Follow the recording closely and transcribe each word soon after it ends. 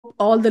hope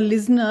all the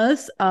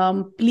listeners,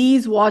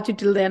 please watch it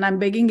till the end. I'm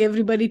begging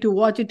everybody to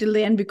watch it till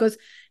the end because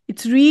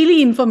it's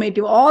really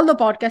informative. All the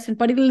podcasts, and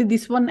particularly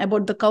this one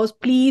about the cows,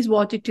 please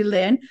watch it till the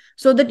end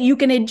so that you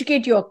can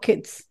educate your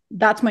kids.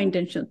 That's my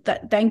intention.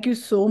 Thank you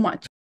so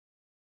much.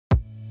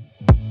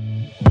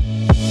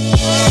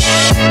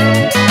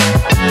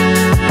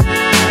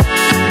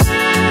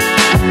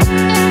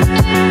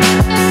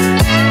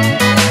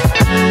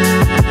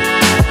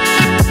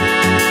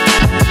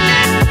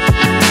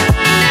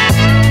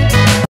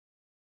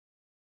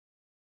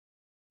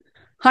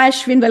 Hi,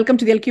 Ashwin. Welcome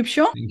to the L-Cube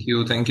Show. Thank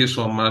you. Thank you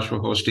so much for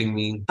hosting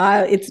me.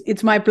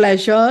 It's my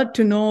pleasure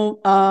to know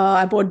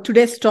about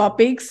today's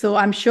topic. So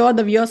I'm sure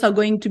the viewers are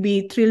going to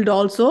be thrilled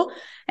also.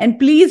 And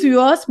please,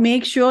 viewers,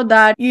 make sure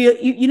that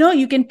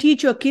you can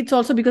teach your kids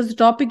also, because the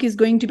topic is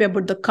going to be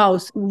about the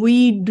cows.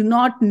 We do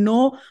not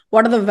know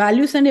what are the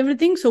values and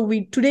everything. So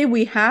today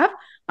we have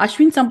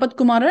Ashwin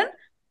Sampatkumaran,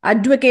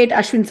 advocate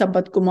Ashwin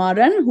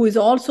Sampatkumaran, who is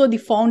also the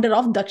founder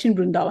of Dakshin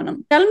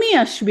Vrindavan. Tell me,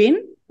 Ashwin,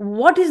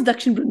 what is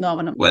Dakshin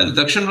Vrindavan? Well,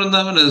 Dakshin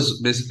Vrindavan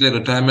is basically a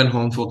retirement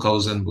home for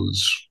cows and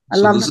bulls. I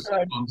love that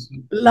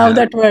word. Love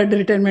that word,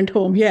 retirement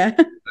home. Yeah.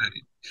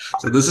 Right.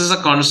 So this is a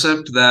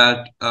concept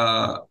that,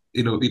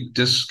 it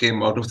just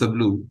came out of the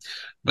blue.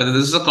 But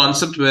this is a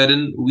concept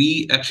wherein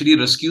we actually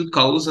rescue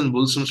cows and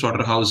bulls from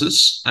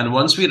slaughterhouses. And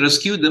once we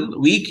rescue them,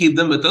 we keep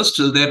them with us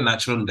till their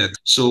natural death.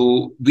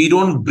 So we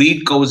don't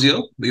breed cows here.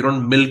 We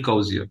don't milk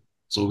cows here.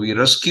 So we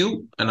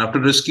rescue, and after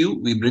rescue,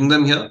 we bring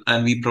them here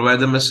and we provide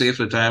them a safe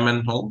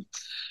retirement home,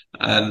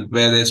 and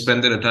where they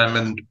spend their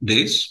retirement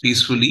days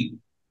peacefully.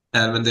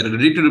 And when they're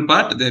ready to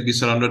depart, they'll be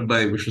surrounded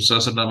by Vishnu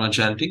Sahasranama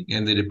chanting,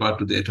 and they depart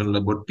to the eternal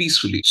abode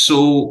peacefully.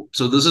 So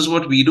this is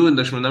what we do in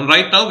Dakshin Vrindavan.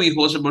 Right now, we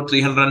host about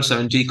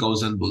 370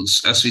 cows and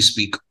bulls as we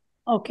speak.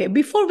 Okay,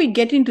 before we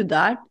get into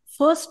that,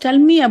 first tell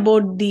me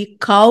about the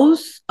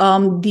cows,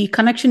 the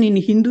connection in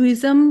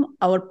Hinduism,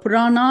 our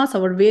Puranas,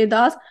 our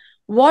Vedas.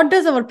 What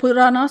does our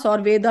Puranas or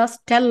Vedas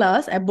tell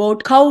us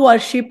about cow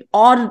worship,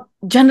 or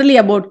generally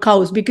about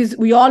cows? Because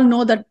we all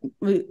know that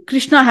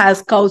Krishna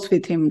has cows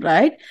with him,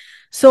 right?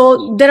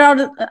 So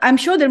I'm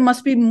sure there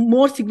must be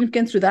more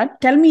significance to that.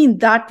 Tell me in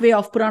that way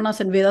of Puranas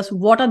and Vedas,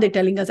 what are they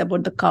telling us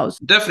about the cows?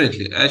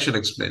 Definitely, I should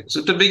explain.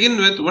 So to begin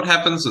with, what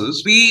happens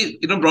is we,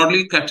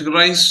 broadly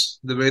categorize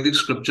the Vedic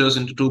scriptures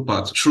into two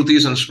parts,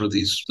 Shrutis and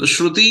Smritis. The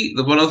Shruti,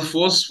 one of the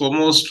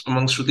foremost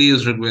among Shruti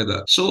is Rig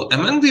Veda. So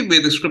among the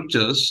Vedic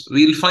scriptures,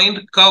 we'll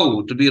find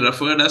cow to be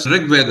referred as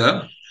Rig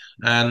Veda,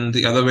 and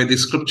the other Vedic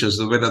scriptures,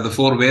 the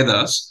four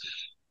Vedas,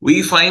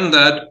 we find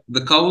that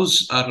the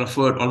cows are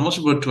referred almost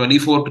about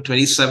 24 to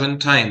 27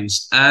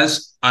 times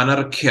as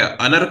anarkya.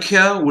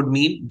 Anarkya would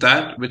mean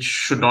that which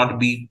should not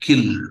be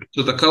killed.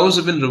 So the cows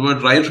have been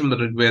revered right from the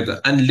Rig Veda.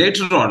 And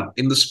later on,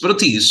 in the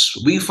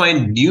Smritis, we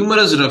find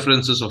numerous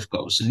references of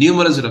cows.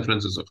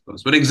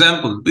 For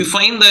example, we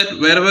find that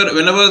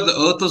whenever the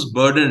earth was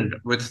burdened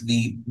with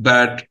the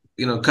bad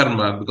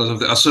karma because of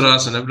the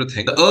asuras and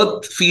everything, the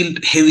earth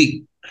felt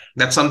heavy.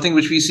 That's something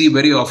which we see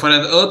very often.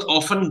 And the earth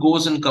often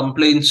goes and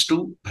complains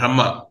to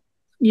Brahma.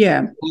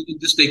 Yeah. Who will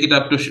just take it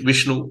up to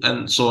Vishnu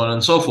and so on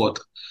and so forth.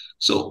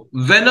 So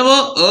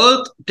whenever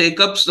earth takes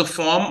up the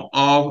form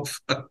of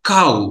a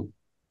cow,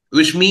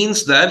 which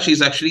means that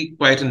she's actually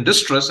quite in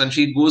distress, and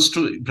she goes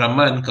to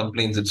Brahma and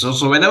complains it.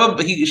 So whenever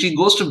she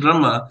goes to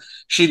Brahma,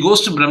 she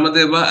goes to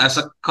Brahmadeva as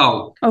a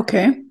cow.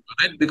 Okay.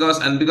 Right? Because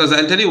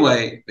I'll tell you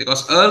why.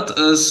 Because earth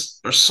is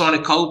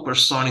cow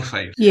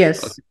personified.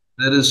 Yes. Okay.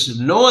 There is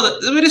no other,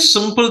 it's a very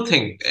simple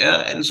thing.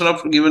 Instead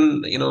of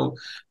given,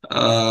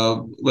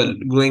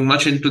 going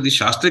much into the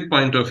Shastric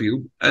point of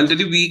view, I'll tell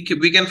you, we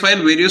can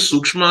find various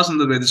sukshmas in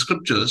the Vedic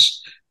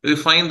scriptures. We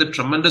find the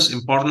tremendous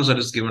importance that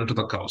is given to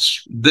the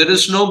cows. There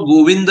is no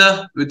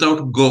Govinda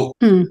without Go.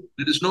 There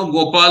is no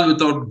Gopal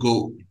without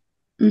Go.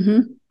 Mm-hmm.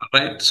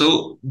 Right?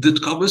 So the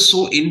cow is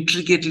so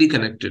intricately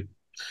connected.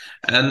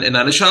 And in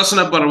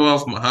Anushasana Parva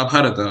of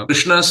Mahabharata,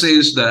 Krishna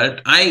says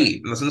that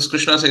since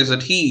Krishna says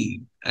that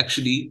he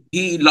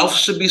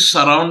loves to be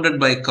surrounded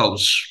by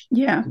cows.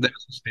 Yeah.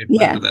 There's a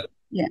statement to that.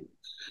 Yeah.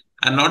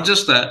 And not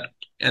just that.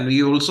 And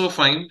we also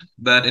find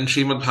that in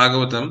Srimad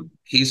Bhagavatam,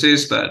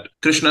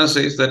 Krishna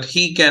says that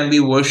he can be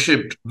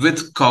worshipped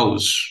with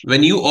cows.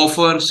 When you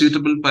offer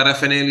suitable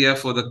paraphernalia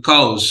for the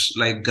cows,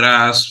 like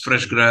grass,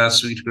 fresh grass,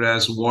 sweet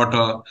grass,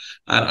 water,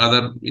 and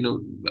other,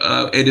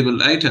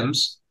 edible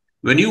items,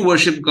 when you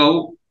worship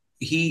cow,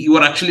 you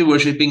are actually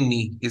worshipping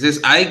me. He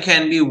says, I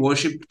can be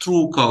worshipped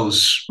through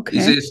cows. Okay.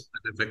 He says,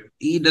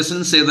 he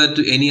doesn't say that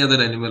to any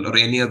other animal or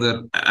any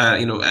other,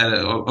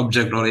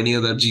 object or any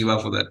other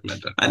jiva for that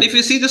matter. And if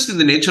you see just in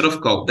the nature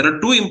of cow, there are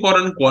two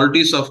important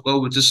qualities of cow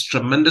which is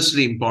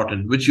tremendously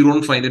important, which you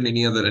don't find in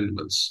any other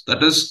animals.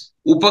 That is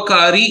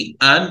upakari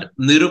and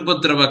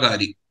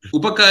nirupadravakari.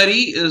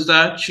 Upakari is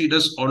that she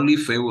does only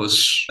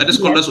favors. That is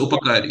called as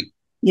upakari.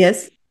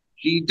 Yes.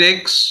 She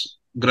takes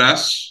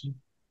grass,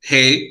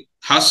 hay,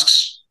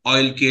 husks,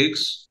 oil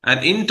cakes,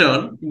 and in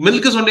turn,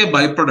 milk is only a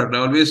byproduct. I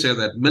always say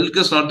that. Milk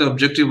is not the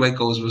objective why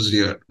cows was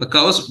reared. The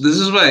cows, this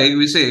is why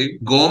we say,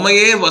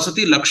 Gomaye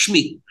Vasati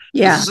Lakshmi.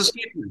 Yeah. This is a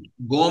statement.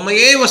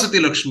 Gomaye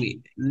vasati Lakshmi.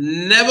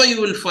 Never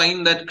you will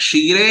find that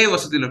Kshire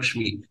vasati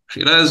Lakshmi.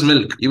 Kshira is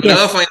milk. You will Yes.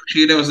 never find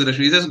Kshire vasati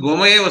Lakshmi. It says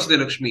Gomaye vasati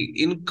Lakshmi.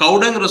 In cow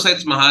dung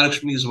resides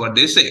Mahalakshmi is what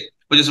they say.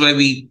 Which is why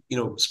we,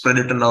 spread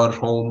it in our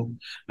home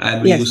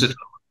and we Yes. use it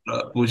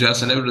for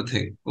pujas and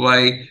everything.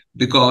 Why?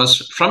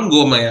 Because from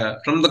Gomaya,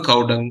 from the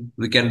cow dung,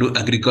 we can do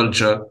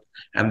agriculture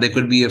and there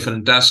could be a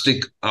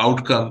fantastic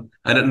outcome.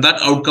 And in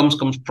that outcomes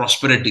comes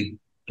prosperity.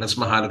 That's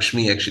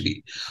Mahalakshmi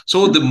actually.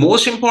 So the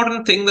most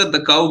important thing that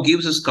the cow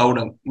gives is cow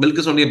dung. Milk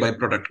is only a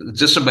byproduct. It's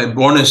just a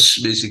bonus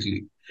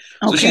basically.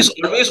 So Okay. she's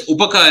always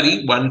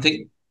upakari, one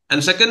thing.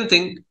 And second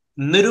thing,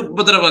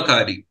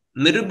 nirupdravakari.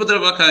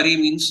 Nirupdravakari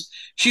means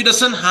she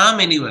doesn't harm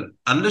anyone.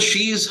 Unless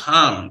she is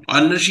harmed,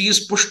 unless she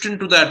is pushed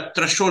into that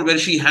threshold where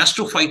she has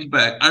to fight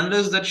back,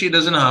 unless that she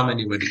doesn't harm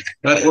anybody.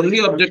 Her only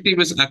objective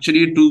is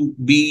actually to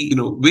be,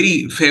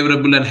 very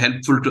favorable and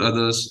helpful to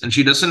others. And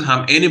she doesn't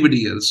harm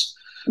anybody else.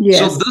 Yes.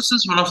 So this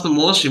is one of the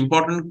most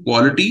important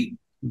quality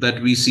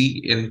that we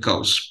see in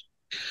cows.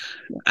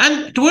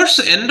 And towards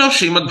the end of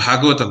Srimad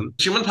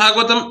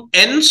Bhagavatam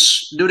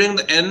ends during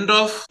the end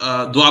of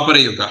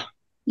Dwapara Yuga.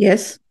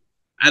 Yes.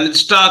 And it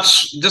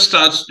just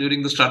starts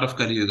during the start of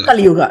Kali Yuga.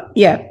 Kali Yuga,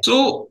 yeah.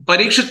 So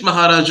Parikshit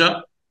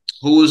Maharaja,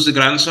 who is the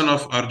grandson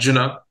of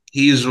Arjuna,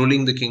 he is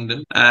ruling the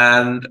kingdom.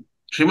 And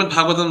Srimad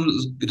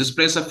Bhagavatam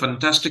displays a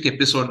fantastic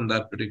episode in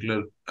that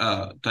particular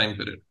time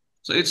period.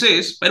 So it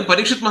says, when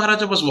Parikshit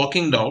Maharaja was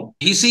walking down,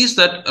 he sees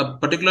that a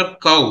particular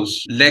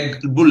bull's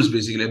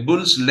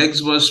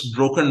legs was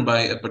broken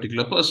by a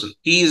particular person.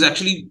 He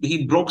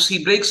breaks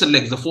the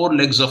legs, the 4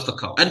 legs of the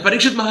cow. And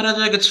Parikshit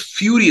Maharaja gets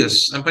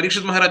furious. And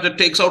Parikshit Maharaja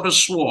takes out a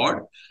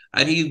sword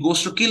and he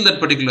goes to kill that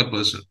particular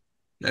person.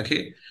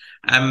 Okay.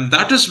 And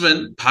that is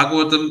when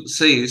Bhagavatam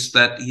says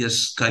that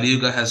yes, Kali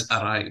Yuga has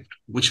arrived,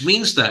 which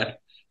means that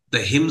the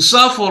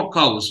himsa for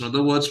cows, in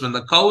other words, when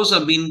the cows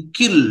are being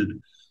killed,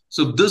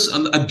 so this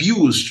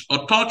abused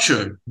or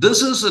tortured,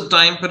 this is a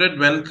time period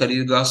when Kali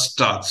Yuga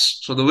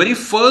starts. So the very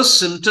first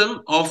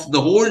symptom of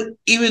the whole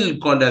evil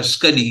called as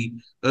Kali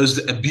is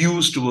the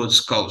abuse towards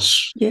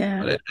cows.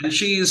 Yeah. Right? And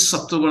she is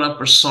Sattva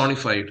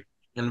personified.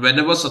 And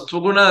whenever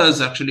Sattva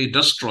is actually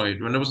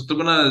destroyed, whenever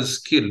Sattva is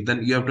killed,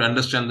 then you have to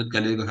understand that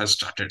Kali Yuga has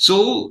started.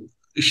 So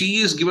she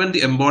is given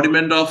the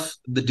embodiment of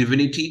the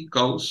divinity,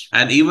 cows.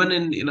 And even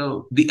in,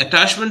 the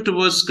attachment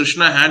towards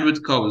Krishna had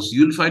with cows,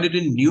 you'll find it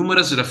in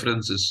numerous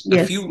references.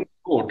 Yes. A few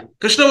quote.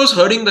 Krishna was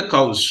herding the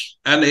cows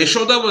and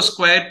Yashoda was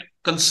quite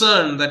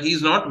concerned that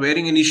he's not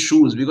wearing any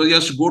shoes because he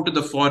has to go to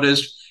the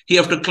forest. He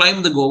has to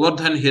climb the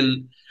Govardhan hill,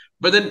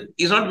 but then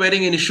he's not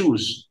wearing any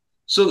shoes.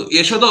 So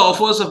Yashoda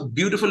offers a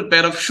beautiful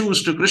pair of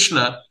shoes to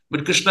Krishna,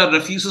 but Krishna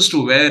refuses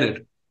to wear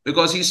it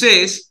because he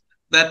says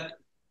that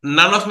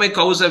none of my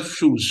cows have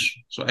shoes.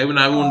 So I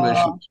won't wear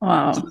shoes.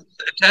 Wow. So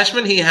the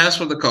attachment he has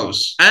for the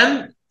cows.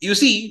 And you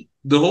see,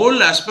 the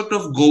whole aspect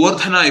of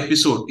Govardhana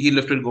episode, he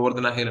lifted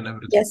Govardhana hill and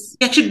everything. Yes.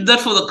 He actually did that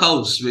for the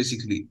cows,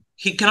 basically.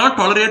 He cannot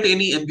tolerate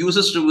any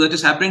abuses that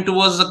is happening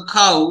towards the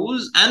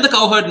cows and the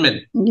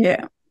cowherdmen.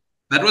 Yeah.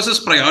 That was his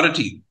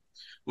priority,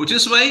 which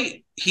is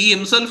why he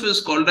himself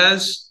is called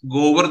as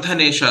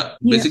Govardhanesha.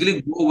 Yeah.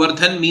 Basically,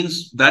 Govardhan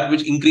means that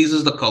which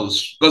increases the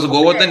cows. Because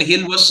Govardhan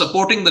hill was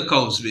supporting the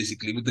cows,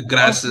 basically, with the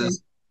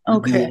grasses,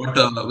 with the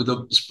water, with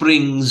the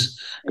springs,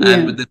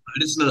 and with the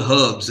medicinal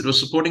herbs. It was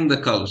supporting the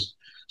cows.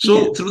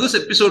 So through this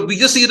episode, we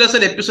just see it as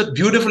an episode,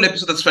 beautiful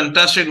episode that's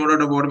fantastic, no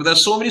doubt about it. But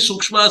there's so many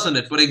sukshmas in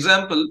it. For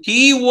example,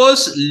 he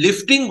was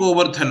lifting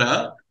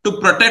Govardhana to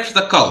protect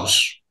the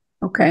cows.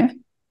 Okay.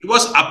 He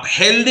was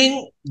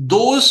upholding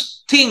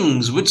those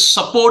things which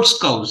supports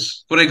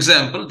cows. For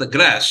example, the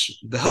grass,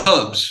 the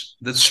herbs,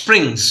 the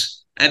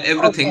springs, and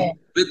everything. Okay.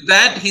 With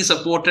that, he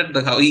supported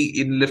the cow.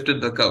 He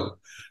lifted the cow.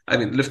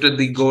 Lifted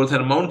the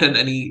Govardhan mountain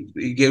and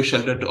he gave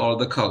shelter to all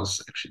the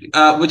cows, actually.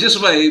 Which is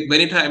why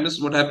many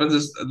times what happens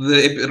is,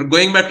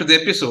 going back to the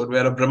episode,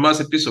 where a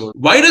Brahma's episode,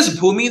 why does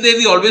Bhumi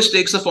Devi always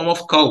takes the form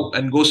of cow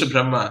and goes to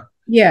Brahma?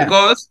 Yeah.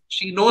 Because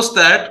she knows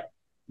that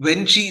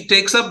when she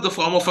takes up the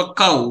form of a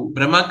cow,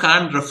 Brahma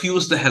can't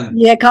refuse the help.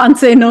 Yeah, can't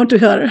say no to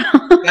her.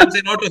 Can't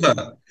say no to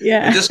her.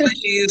 Yeah. Just like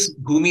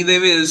Bhumi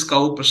Devi is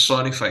cow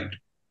personified.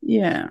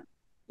 Yeah.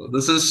 So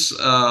this is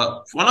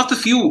one of the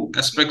few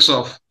aspects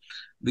of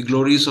the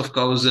glories of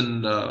cows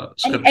in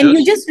scriptures. And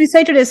you just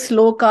recited a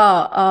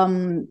sloka.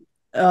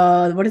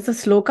 What is the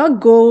sloka?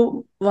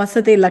 Go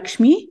Vasate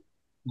Lakshmi.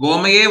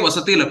 Gomaye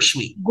Vasate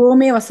Lakshmi.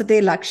 Gome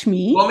Vasate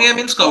Lakshmi. Gomaya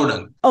means cow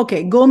dung.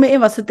 Okay, Gome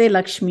Vasate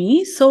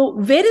Lakshmi. So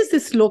where is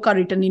this sloka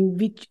written? In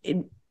which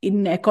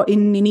in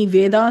any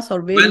Vedas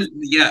or where? Well,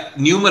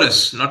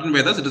 numerous. Not in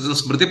Vedas. It is in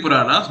Smriti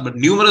Puranas, but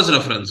numerous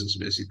references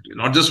basically,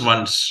 not just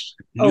once.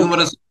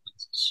 Numerous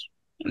references.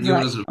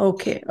 Numerous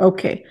references.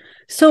 Okay.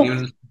 So.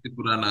 Even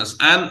Puranas.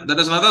 And there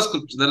is another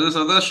scripture, there is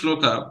another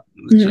shloka.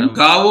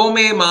 Gavo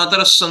me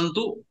matara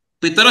santu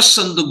Pitaras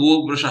santu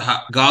go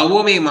vrishaha.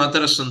 Gavo me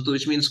mataras santu,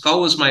 which means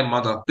cow is my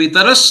mother.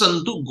 Pitaras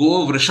santu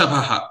go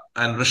vrishabhaha.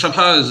 And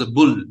Vrishabha is a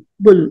bull.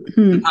 Bull.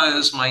 Vrishabha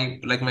is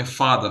my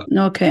father.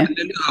 Okay. I'll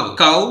tell you how.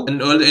 Cow,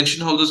 in early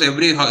ancient houses,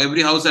 every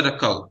house had a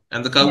cow.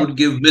 And the cow would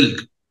give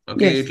milk.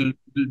 Okay, Yes. it will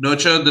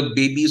nurture the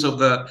babies of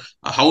the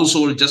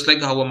household just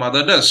like how a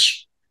mother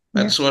does.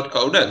 That's what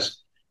cow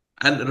does.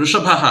 And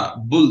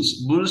Rishabhaha,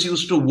 bulls. Bulls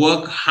used to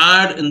work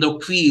hard in the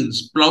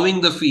fields,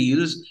 plowing the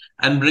fields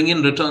and bring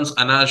in returns,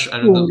 anash,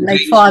 and the Like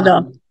grains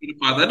father. the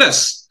father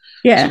does.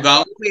 Yeah. So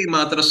Gavu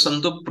matras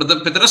santu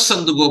pitras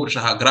santu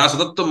goprishaha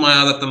grasadattam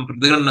mayadattam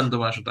pradhiranantu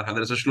vashataha.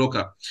 There is a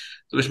shloka.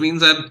 So which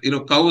means that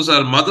cows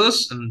are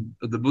mothers and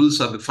the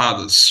bulls are the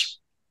fathers.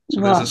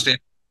 So there's a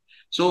statement.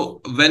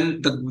 So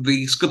when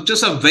the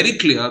scriptures are very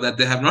clear that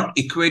they have not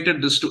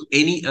equated this to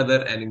any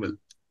other animal.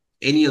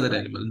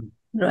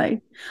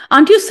 Right.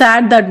 Aren't you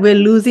sad that we're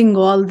losing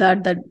all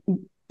that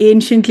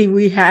anciently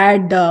we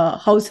had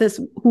houses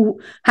who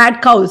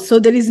had cows? So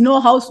there is no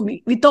house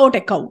without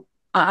a cow.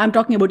 I'm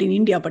talking about in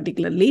India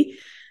particularly.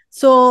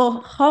 So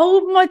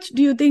how much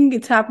do you think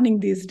it's happening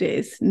these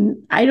days?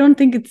 I don't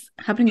think it's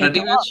happening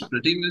pretty much.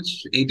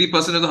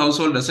 80% of the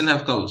household doesn't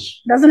have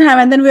cows. Doesn't have.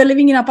 And then we're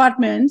living in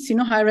apartments,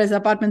 high-rise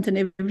apartments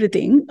and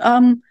everything.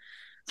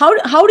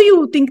 How do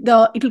you think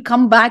it will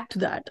come back to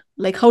that?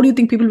 Like, how do you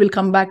think people will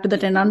come back to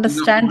that and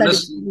understand that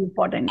it's really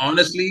important?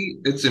 Honestly,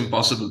 it's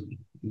impossible.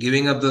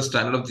 Giving up the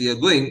standard of the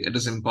going, it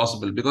is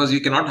impossible because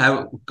you cannot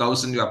have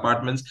cows in your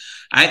apartments.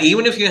 And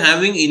even if you're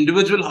having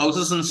individual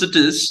houses in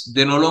cities,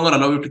 they no longer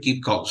allow you to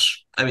keep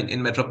cows. I mean,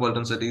 in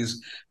metropolitan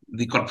cities,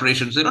 the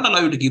corporations, they don't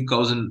allow you to keep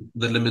cows in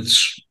the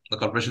limits, the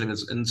corporation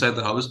limits inside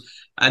the house,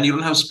 and you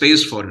don't have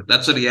space for it.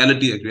 That's a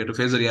reality. We have to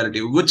face the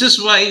reality, which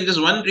is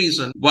one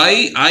reason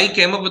why I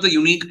came up with a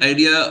unique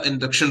idea in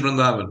Dakshin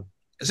Vrindavan.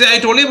 See, I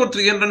told you about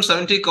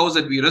 370 cows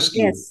that we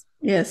rescued.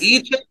 Yes.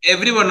 Each and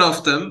every one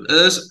of them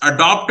is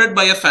adopted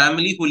by a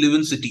family who live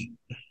in city.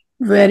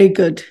 Very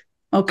good.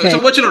 Okay. So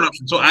it's a virtual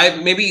adoption. So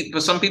maybe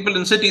for some people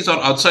in cities or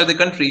outside the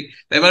country,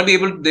 they will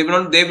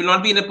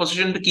not be in a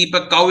position to keep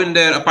a cow in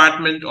their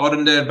apartment or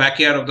in their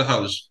backyard of the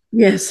house.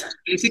 Yes.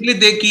 Basically,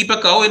 they keep a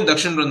cow in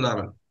Dakshin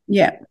Vrindavan.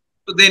 Yeah.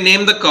 So they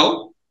name the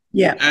cow.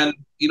 Yeah. And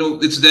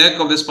it's their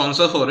cow, they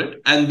sponsor for it.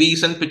 And we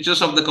send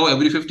pictures of the cow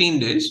every 15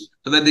 days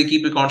so that they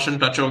keep a constant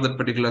touch of that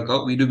particular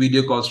cow. We do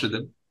video calls to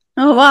them.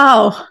 Oh,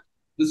 wow.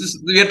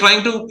 We are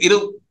trying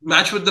to,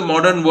 match with the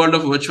modern world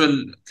of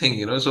virtual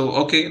thing, So,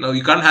 okay, now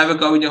you can't have a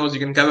cow in your house. You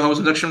can have a house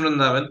in Dakshin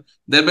Vrindavan,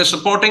 thereby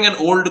supporting an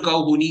old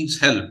cow who needs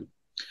help.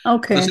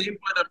 Okay. At the same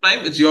point of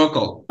time, it's your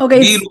cow.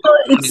 Okay, so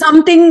it's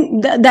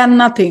something than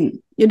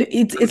nothing.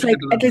 It's like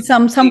at least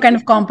some kind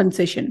of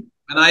compensation.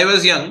 When I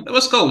was young, there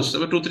was cows. There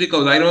were 2-3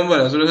 cows. I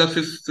remember as well as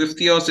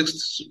 50 or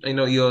 6,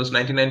 years,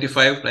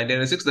 1995,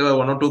 1996, there were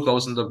 1 or 2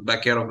 cows in the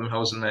backyard of my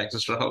house in my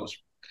ancestral house.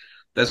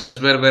 That's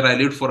where I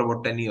lived for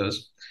about 10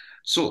 years.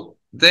 So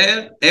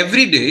there,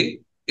 every day,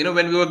 when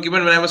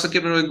I was a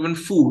kid, when we were given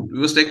food, we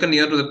was taken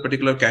near to that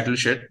particular cattle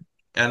shed,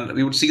 and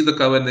we would see the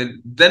cow.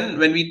 And then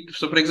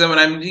so for example,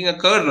 when I'm eating a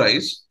curd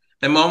rice,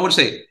 my mom would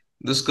say,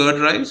 "This curd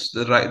rice,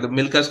 the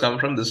milk has come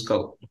from this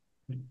cow.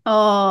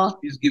 Oh,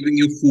 she's giving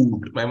you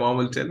food." My mom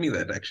will tell me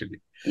that actually.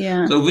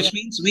 Yeah. So which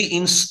means we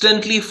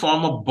instantly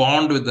form a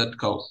bond with that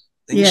cow.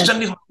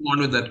 Instantly form a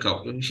bond with that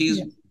cow. And she's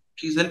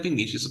helping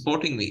me. She's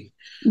supporting me.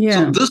 Yeah.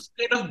 So this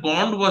kind of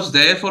bond was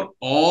there for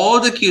all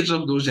the kids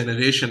of those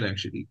generation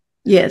actually.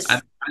 Yes.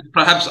 And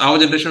perhaps our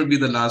generation would be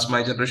the last.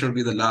 My generation would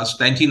be the last.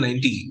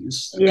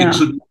 1990s. Yeah. Kids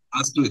would be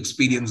asked to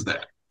experience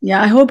that.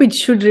 Yeah, I hope it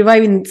should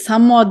revive in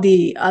some or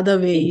the other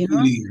way.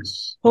 Hopefully,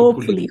 yes.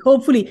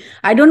 Hopefully.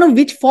 I don't know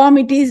which form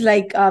it is,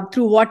 like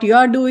through what you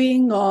are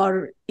doing,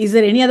 or is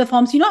there any other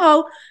forms? You know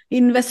how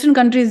in Western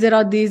countries there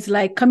are these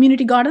like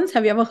community gardens.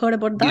 Have you ever heard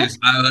about that? Yes,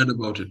 I heard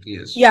about it.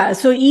 Yes. Yeah.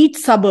 So each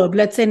suburb,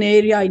 let's say an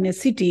area in a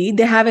city,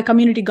 they have a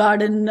community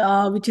garden,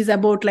 which is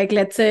about like,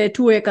 let's say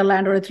 2-acre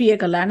land or a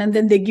 3-acre land. And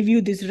then they give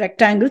you these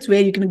rectangles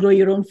where you can grow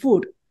your own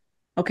food.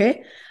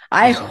 Okay.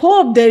 I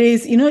hope there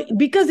is,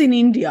 because in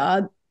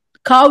India,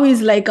 cow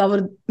is like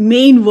our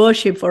main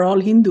worship for all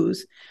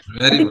Hindus.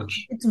 Very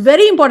much. It's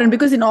very important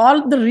because in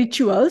all the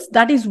rituals,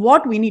 that is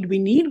what we need. We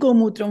need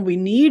gomutram, we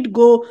need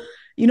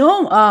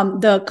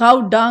the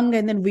cow dung,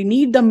 and then we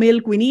need the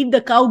milk, we need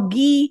the cow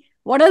ghee.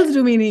 What else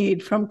do we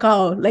need from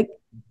cow? Like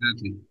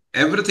exactly.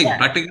 Everything,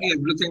 practically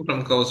everything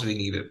from cows we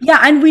need it. Yeah,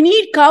 and we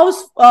need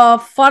cows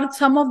for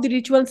some of the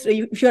rituals.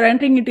 If you're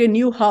entering into a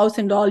new house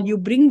and all, you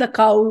bring the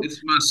cow.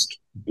 It's must.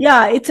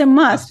 Yeah, it's a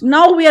must.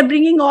 Now we are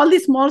bringing all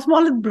these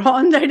small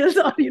bronze idols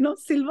or,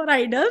 silver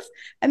idols,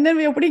 and then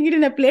we are putting it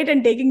in a plate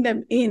and taking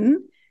them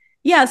in.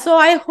 Yeah, so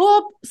I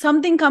hope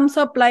something comes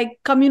up like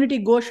community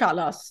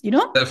goshalas,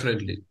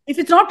 Definitely. If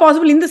it's not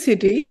possible in the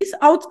cities,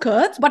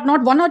 outskirts, but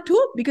not 1 or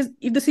 2, because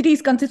if the city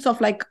consists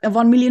of like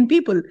 1 million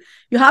people,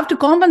 you have to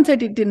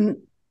compensate it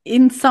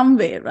in some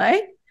way,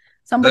 right?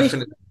 Somebody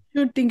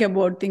should think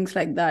about things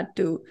like that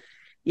too.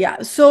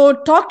 Yeah.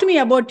 So talk to me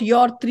about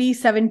your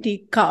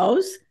 370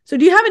 cows. So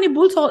do you have any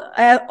bulls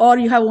or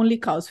you have only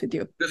cows with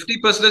you?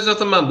 50% of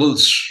them are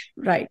bulls.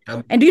 Right.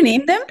 And do you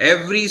name them?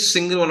 Every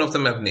single one of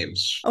them have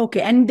names.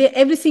 Okay. And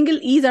every single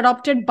is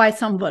adopted by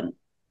someone?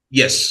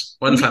 Yes,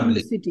 one family. In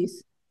the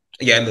cities?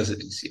 Yeah, in the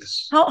cities,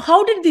 yes.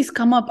 How did this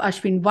come up,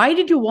 Ashwin? Why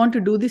did you want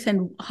to do this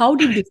and how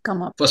did this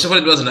come up? First of all,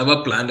 it was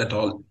never planned at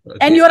all. Okay?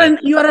 And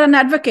you are an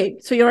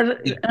advocate. So you're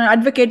an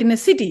advocate in a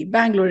city,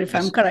 Bangalore, if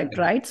I'm correct,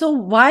 right? So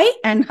why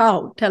and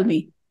how? Tell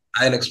me.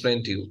 I'll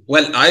explain to you.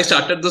 Well, I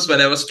started this when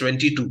I was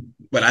 22.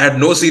 Well, I had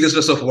no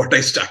seriousness of what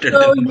I started.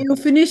 So you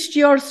finished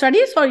your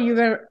studies or you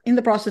were in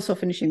the process of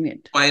finishing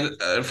it?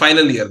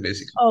 Final year,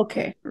 basically.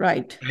 Okay,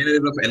 right. Final year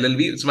of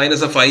LLB. It's mine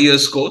as a 5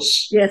 years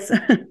course. Yes.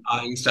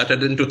 I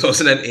started in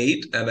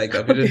 2008 and I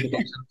completed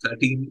in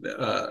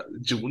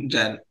 2013,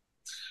 Jan.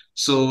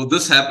 So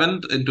this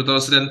happened in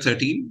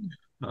 2013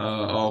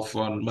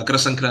 on Makara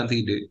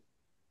Sankranti Day.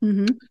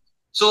 Mm-hmm.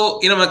 So,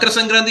 Makara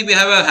Sankranti, we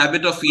have a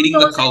habit of feeding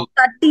the cow.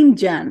 2013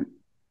 Jan.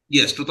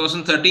 Yes,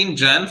 2013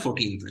 Jan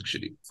 14th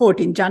actually.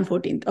 Jan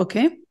 14th.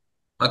 Okay.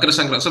 Makara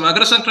Sankranti. So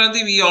Makara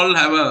Sankranti, we all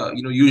have a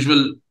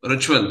usual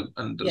ritual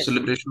and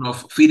celebration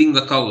of feeding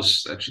the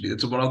cows. Actually,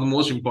 it's one of the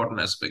most important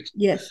aspects.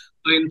 Yes.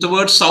 So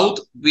towards south,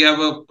 we have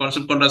a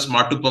concept called as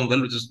Matu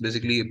Pongal, which is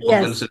basically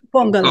Pongal. Yes,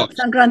 Pongal.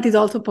 Sankranti is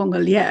also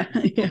Pongal. Yeah.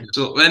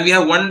 So when we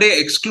have one day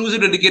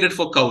exclusive dedicated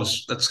for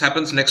cows, that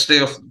happens next day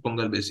of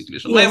Pongal basically.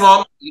 So my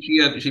mom, she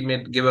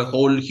gave a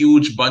whole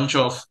huge bunch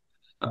of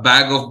a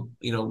bag of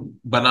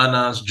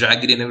bananas,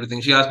 jaggery and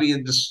everything. She asked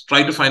me just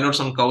try to find out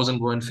some cows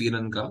and go and feed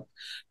and come.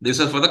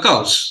 These are for the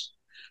cows.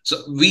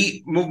 So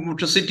we moved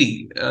to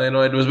city.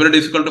 It was very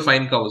difficult to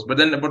find cows. But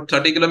then about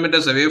 30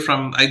 kilometers away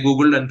from, I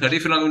Googled, and 30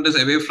 kilometers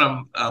away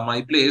from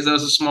my place, there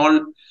was a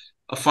small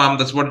farm.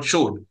 That's what it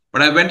showed.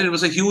 But I went, it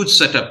was a huge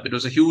setup. It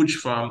was a huge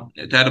farm.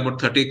 It had about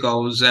 30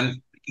 cows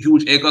and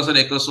huge acres and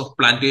acres of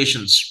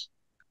plantations.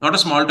 Not a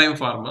small time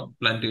farmer,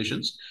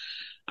 plantations.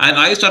 And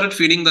I started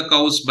feeding the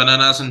cows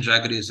bananas and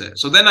jaggeries there.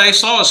 So then I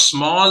saw a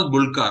small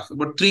bull calf,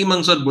 about 3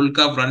 months old bull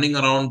calf running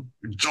around,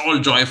 all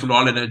joyful,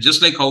 all energy,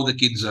 just like how the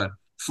kids are,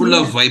 full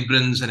of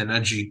vibrance and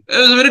energy. It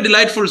was a very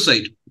delightful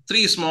sight.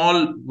 3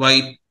 small,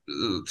 white,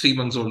 3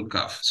 months old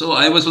calf. So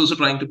I was also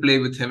trying to play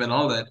with him and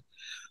all that.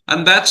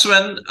 And that's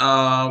when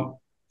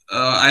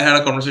I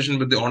had a conversation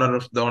with the owner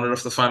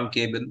of the farm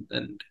came in,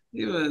 and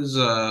he was,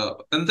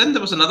 and then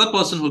there was another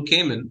person who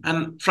came in,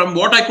 and from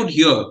what I could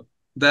hear,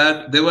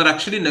 that they were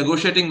actually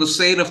negotiating the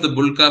sale of the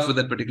bull calf with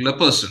that particular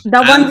person.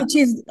 The one which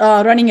is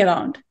running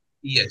around?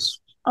 Yes.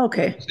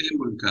 Okay. Same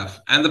bull calf.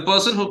 And the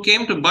person who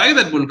came to buy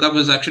that bull calf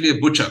was actually a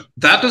butcher.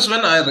 That is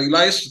when I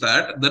realized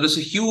that there is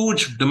a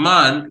huge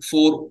demand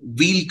for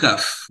veal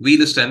calf.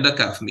 Veal is tender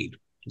calf meat.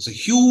 There's a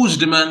huge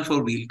demand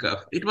for veal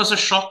calf. It was a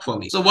shock for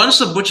me. So once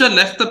the butcher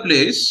left the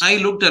place, I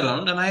looked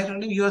around and I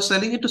told him, "You are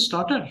selling it to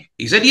slaughter?"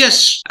 He said,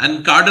 "Yes."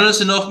 And cardinal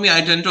sin of me,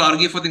 I tend to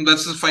argue for things.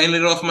 That's the final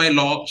year of my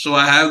law. So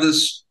I have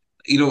this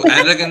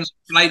arrogance,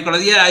 flight, but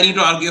I need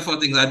to argue for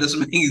things. That's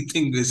my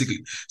thing, basically.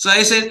 So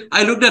I said,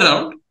 I looked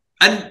around,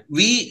 and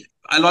we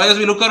lawyers,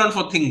 we look around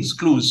for things,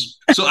 clues.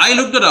 So I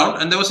looked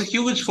around, and there was a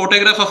huge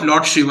photograph of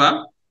Lord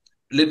Shiva,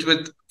 lit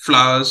with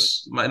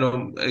flowers.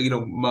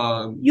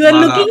 You are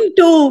looking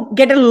to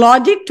get a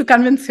logic to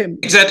convince him.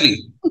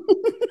 Exactly.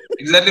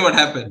 Exactly what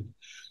happened.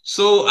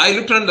 So I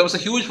looked around, there was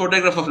a huge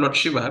photograph of Lord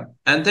Shiva,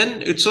 and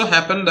then it so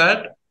happened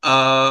that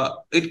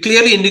it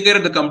clearly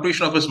indicated the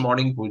completion of his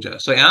morning puja.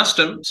 So I asked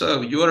him,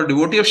 "So you are a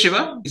devotee of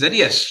Shiva?" He said,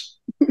 "Yes."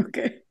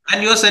 Okay.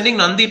 "And you are sending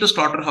Nandi to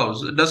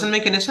slaughterhouse. It doesn't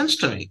make any sense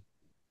to me."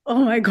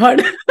 Oh my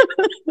God.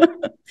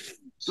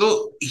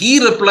 So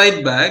he replied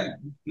back,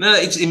 "No,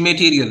 it's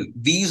immaterial.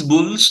 These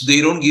bulls,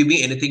 they don't give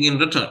me anything in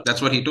return."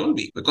 That's what he told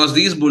me. Because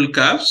these bull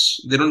calves,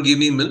 they don't give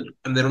me milk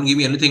and they don't give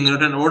me anything in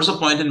return. What's the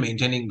point in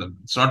maintaining them?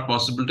 It's not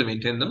possible to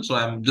maintain them. So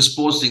I'm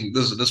disposing.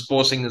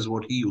 Disposing is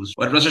what he used.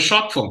 But it was a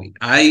shock for me.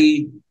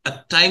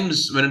 At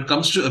times, when it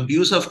comes to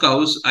abuse of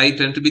cows, I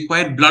tend to be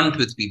quite blunt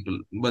with people.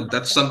 But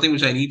that's something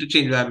which I need to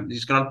change.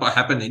 It cannot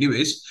happen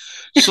anyways.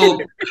 So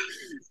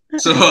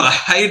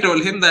I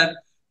told him that,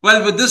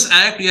 well, with this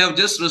act, you have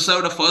just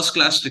reserved a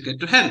first-class ticket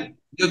to hell.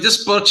 You've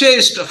just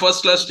purchased a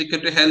first-class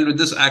ticket to hell with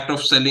this act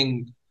of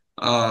selling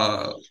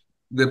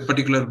the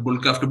particular bull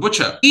calf to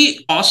butcher.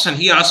 He paused and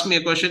he asked me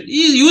a question.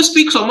 You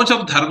speak so much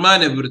of dharma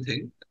and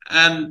everything.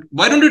 And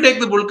why don't you take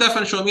the bull calf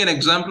and show me an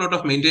example out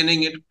of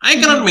maintaining it? I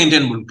cannot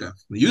maintain bull calf.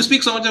 You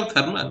speak so much of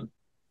dharma.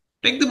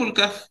 Take the bull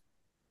calf.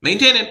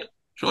 Maintain it.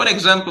 Show an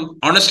example.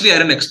 Honestly, I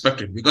didn't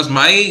expect it because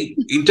my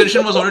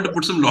intention was only to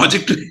put some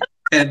logic to it.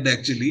 And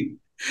actually,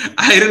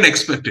 I didn't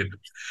expect it.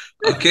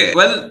 Okay.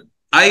 Well,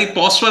 I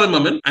paused for a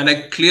moment and I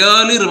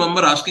clearly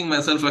remember asking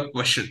myself a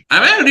question.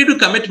 Am I ready to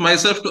commit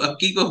myself to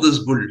upkeep of this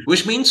bull?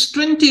 Which means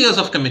 20 years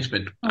of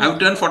commitment. I've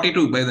turned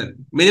 42 by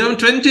then. Minimum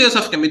 20 years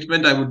of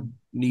commitment I would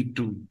need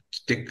to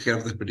take care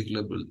of this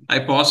particular bull. I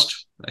paused.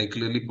 I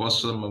clearly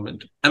paused for a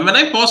moment. And when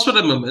I paused for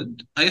a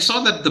moment, I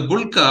saw that the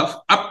bull calf,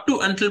 up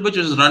to until which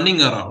was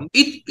running around,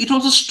 it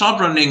also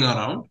stopped running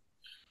around.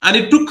 And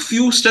it took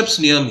few steps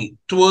near me,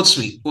 towards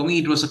me. For me,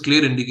 it was a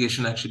clear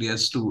indication actually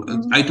as to,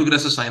 I took it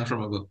as a sign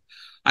from above.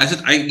 I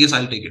said, I guess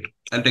I'll take it.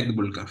 I'll take the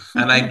bull calf.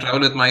 And I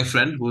traveled with my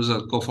friend, who's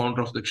a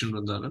co-founder of Dakshin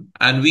Vrindavan.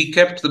 And we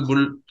kept the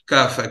bull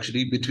calf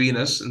actually between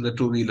us in the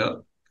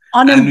two-wheeler.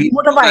 On a And we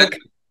drove back, motorbike.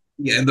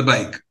 yeah, in the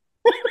bike.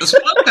 A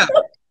small calf.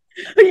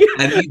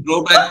 And we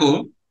drove back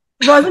home.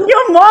 Wasn't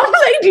your mom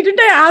like, didn't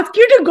I ask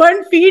you to go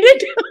and feed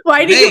it?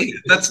 Why did Hey,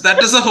 you? that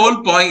is the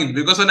whole point.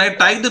 Because when I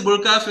tied the bull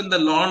calf in the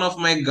lawn of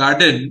my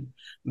garden,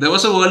 there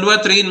was a World War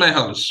III in my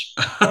house.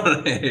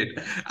 Right.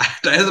 I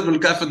tied the bull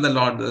calf in the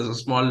lawn. There's a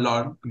small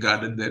lawn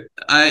garden there.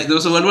 There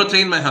was a World War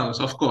III in my house,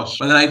 of course.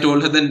 But then I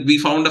told her, then we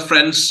found a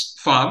friend's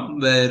farm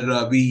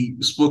where we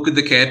spoke with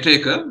the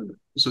caretaker.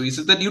 So he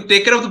said that you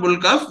take care of the bull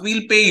calf,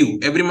 we'll pay you.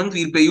 Every month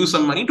we'll pay you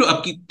some money to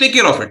upkeep, take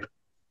care of it.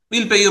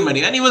 We'll pay you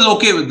money. And he was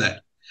okay with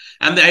that.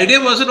 And the idea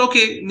was that,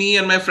 okay, me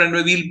and my friend,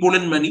 we'll pull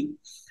in money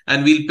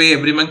and we'll pay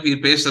every month, we'll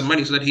pay some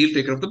money so that he'll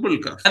take care of the bull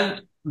calf.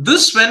 And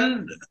this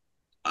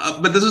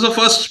but this is the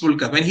first bull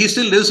calf. And he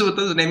still lives with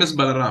us. His name is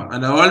Balaram.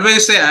 And I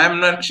always say, I'm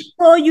not.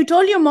 So you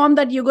told your mom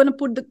that you're going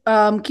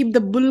to keep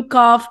the bull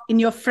calf in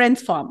your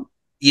friend's farm?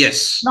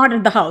 Yes. Not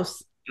at the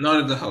house?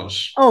 Not at the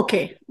house.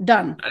 Okay,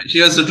 done.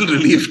 She was a little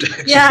relieved,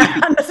 actually.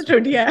 Yeah,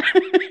 understood, yeah.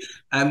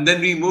 And then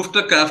we moved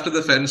the calf to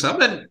the friend's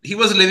house and he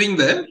was living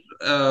there.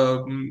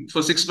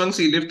 For 6 months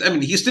he lived. I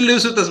mean, he still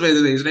lives with us, by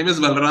the way. His name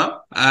is Balram,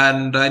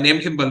 and I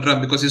named him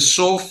Balram because he's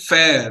so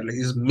fair. Like,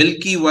 he's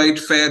milky white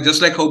fair,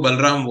 just like how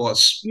Balram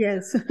was.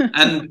 Yes.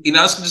 And in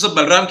our scripture,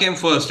 Balram came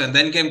first, and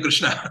then came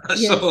Krishna.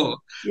 Yes. So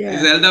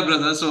his elder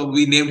brother. So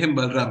we named him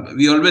Balram.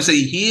 We always say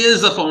he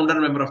is the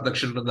founder member of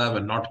Dakshin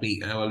Vrindavan, not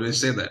me. I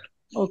always say that.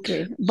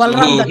 Okay.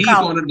 Balram so the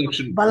cow. Founded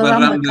Dakshin.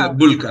 Balram the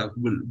bull calf.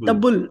 Bull. The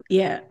bull.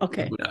 Yeah.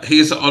 Okay. He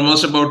is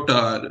almost about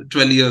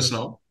 12 years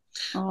now.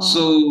 Oh.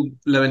 So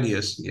 11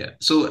 years, yeah.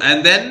 So,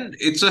 and then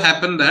it so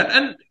happened that,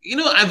 and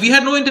we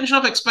had no intention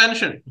of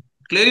expansion,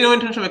 clearly no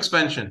intention of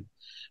expansion.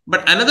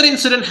 But another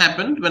incident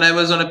happened when I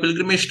was on a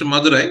pilgrimage to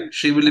Madurai,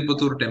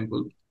 Shrivilliputturu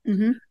temple.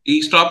 Mm-hmm.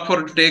 He stopped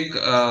to take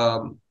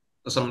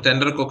some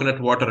tender coconut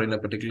water in a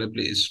particular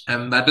place.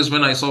 And that is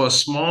when I saw a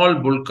small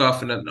bull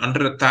calf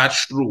under a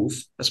thatched roof,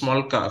 a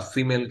small calf,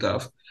 female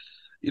calf,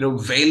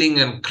 wailing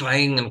and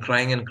crying and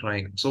crying and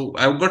crying. So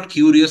I got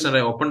curious and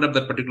I opened up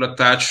that particular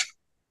thatched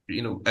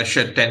a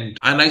shed tent.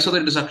 And I saw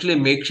that it was actually a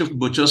makeshift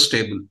butcher's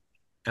stable.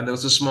 And there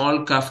was a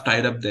small calf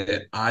tied up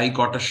there. I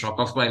got a shock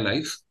of my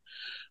life.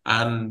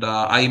 And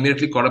I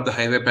immediately called up the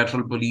highway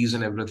patrol police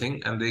and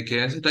everything. And they came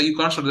and said, you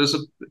can't stop. There's a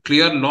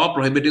clear law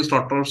prohibiting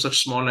slaughter of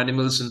such small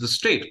animals in the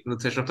state, in the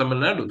state of Tamil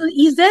Nadu. So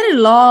is there a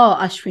law,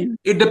 Ashwin?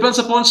 It depends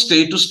upon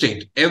state to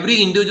state.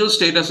 Every individual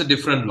state has a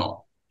different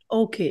law.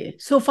 Okay.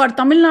 So for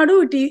Tamil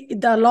Nadu,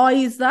 the law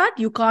is that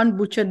you can't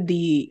butcher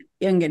the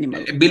young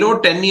animal. Below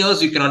 10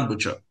 years, you cannot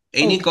butcher.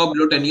 Any cow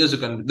below 10 years, you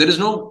can. There is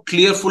no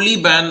clear, fully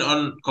ban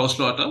on cow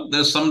slaughter.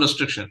 There's some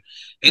restriction.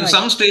 In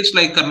some states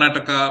like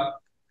Karnataka,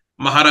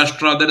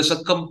 Maharashtra, there is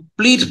a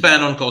complete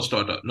ban on cow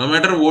slaughter. No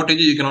matter what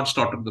age, you cannot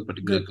slaughter the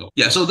particular cow.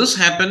 Yeah, so this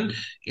happened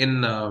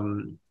in,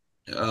 in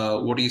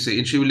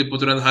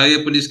Shrivilliputturu, and the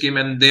highway police came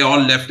and they all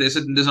left. They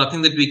said, there's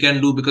nothing that we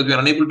can do because we are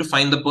unable to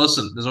find the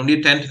person. There's only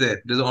a tent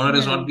there. The owner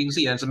is not being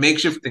seen. And it's a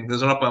makeshift thing.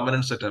 There's not a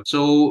permanent setup.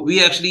 So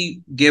we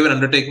actually gave an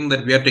undertaking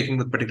that we are taking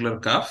the particular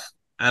calf.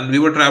 And we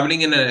were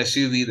traveling in an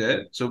SUV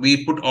there. So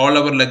we put all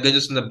our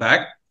luggages in the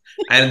back.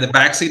 And in the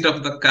back seat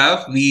of the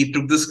calf, we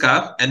took this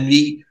calf and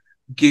we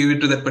gave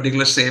it to that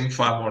particular same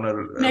farm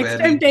owner. Next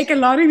time, take a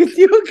lorry with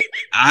you.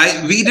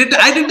 I did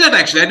that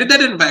actually. I did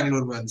that in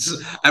Bangalore once.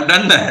 I've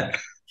done that.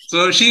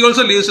 So she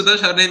also lives with us.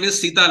 Her name is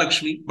Sita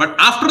Lakshmi. But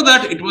after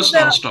that, it was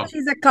non-stop.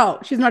 She's a cow.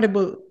 She's not a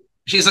bull.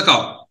 She's a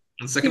cow.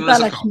 The second one is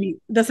a cow.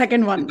 The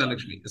second one. Sita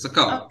Lakshmi is a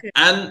cow. Okay.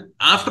 And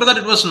after that,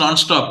 it was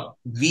non-stop.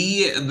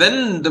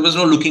 Then there was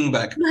no looking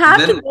back. You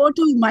have to go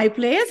to my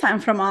place. I'm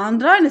from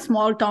Andhra in a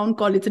small town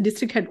it's a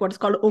district headquarters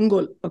called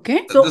Ongole.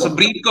 Okay. So there's a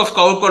breed of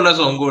cow called as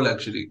Ongole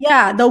actually.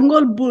 Yeah. The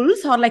Ongole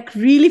bulls are like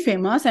really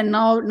famous. And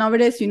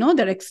nowadays,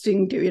 they're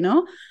extinct,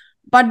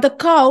 But the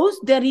cows,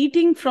 they're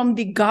eating from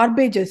the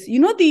garbages.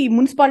 The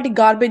municipality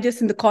garbages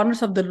in the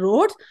corners of the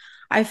roads.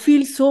 I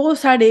feel so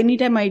sad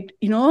anytime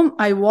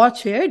I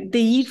watch it. They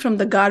eat from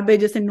the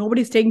garbages and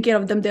nobody's taking care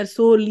of them. They're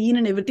so lean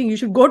and everything. You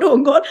should go to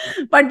Ongole,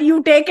 but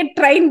you take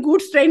a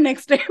goods train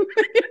next time.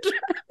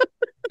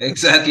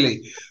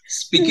 Exactly.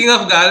 Speaking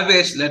of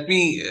garbage, let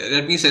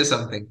me say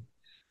something.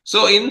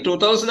 So in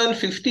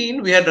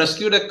 2015, we had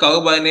rescued a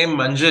cow by name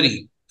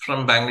Manjari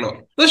from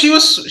Bangalore. So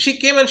she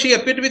came and she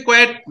appeared to be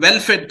quite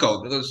well-fed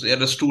cow because she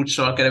had a stooge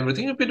stomach and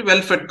everything. She appeared to be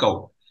well-fed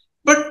cow.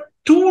 But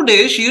 2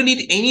 days, she didn't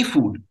eat any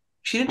food.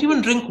 She didn't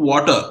even drink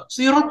water.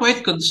 So you're all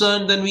quite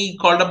concerned. Then we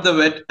called up the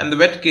vet and the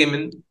vet came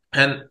in.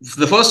 And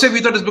the first day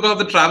we thought it's because of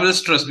the travel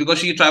stress because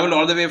she traveled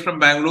all the way from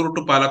Bangalore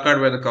to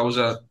Palakkad where the cows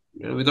are.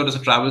 We thought it's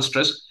a travel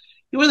stress.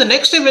 Even the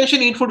next day when she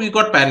didn't eat food, we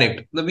got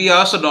panicked. We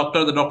asked the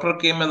doctor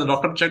came and the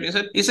doctor checked.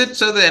 He said,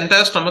 sir, the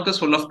entire stomach is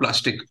full of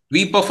plastic.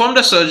 We performed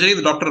a surgery.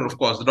 The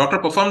doctor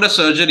performed a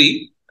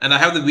surgery and I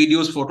have the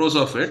videos, photos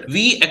of it.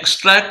 We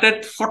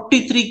extracted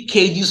 43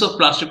 kgs of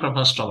plastic from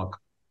her stomach.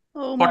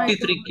 Oh my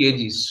 43 God.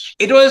 kgs.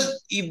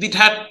 It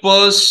had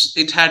purse,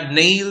 it had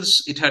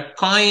nails, it had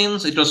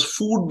coins, it was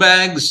food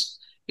bags,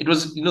 it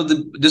was,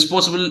 the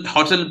disposable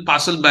hotel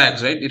parcel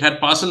bags, right? It had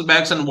parcel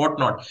bags and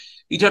whatnot.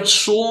 It had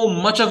so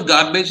much of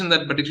garbage in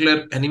that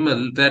particular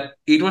animal that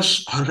it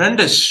was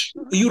horrendous.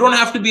 You don't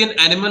have to be an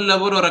animal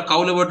lover or a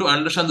cow lover to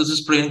understand this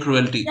is plain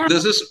cruelty. Yeah.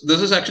 This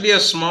is actually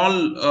a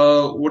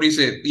small, what do you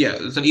say? Yeah,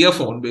 it's an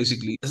earphone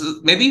basically. This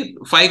is maybe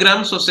 5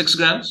 grams or 6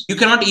 grams. You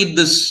cannot eat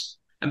this.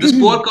 And this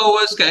poor cow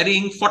was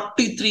carrying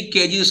 43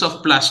 kgs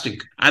of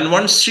plastic. And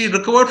once she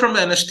recovered from the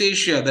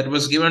anesthesia that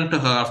was given to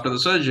her after the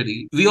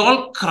surgery, we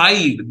all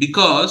cried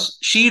because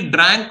she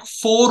drank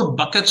 4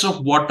 buckets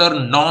of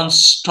water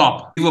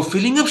non-stop. We were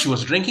filling up, she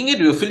was drinking it.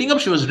 We were filling up,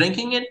 she was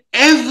drinking it.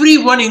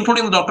 Everyone,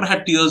 including the doctor,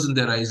 had tears in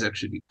their eyes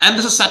actually. And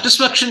there's a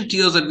satisfaction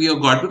tears that we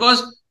have got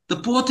because the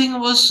poor thing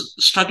was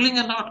struggling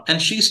a lot.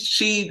 And she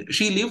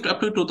lived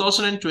up to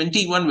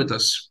 2021 with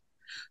us.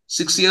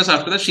 6 years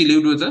after that, she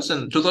lived with us.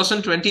 And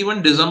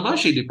 2021 December,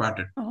 she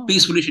departed.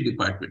 Peacefully, she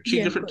departed.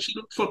 She lived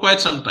for quite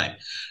some time.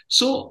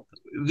 So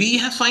we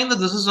have find that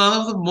this is one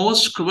of the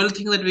most cruel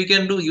thing that we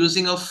can do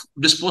using of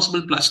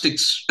disposable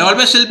plastics. I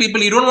always tell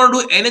people, you don't want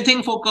to do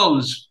anything for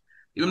cows,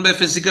 even by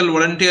physical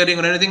volunteering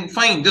or anything.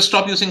 Fine, just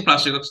stop using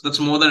plastic. That's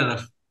more than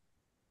enough.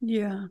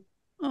 Yeah.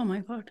 Oh my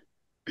God.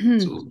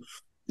 So,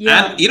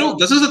 and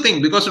this is the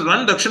thing, because to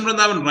run Dakshin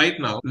Vrindavan right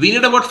now, we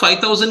need about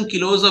 5,000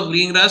 kilos of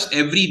green grass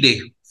every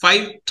day.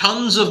 5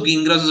 tons of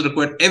green grass is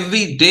required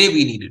every day.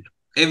 We need it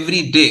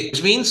every day,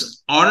 which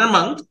means on a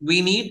month we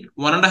need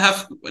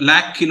 1.5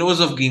 lakh kilos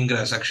of green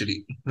grass.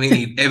 Actually, we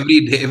need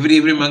every day,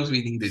 every month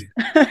we need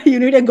it. You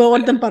need a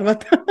Govardhan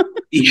Parvat.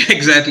 Yeah,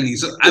 exactly.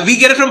 So we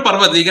get it from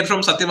Parvat. We get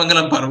from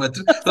Satyamangalam Parvat.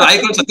 So I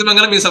call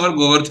Satyamangalam is our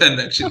Govardhan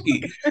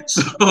actually.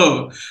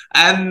 So,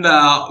 and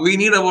we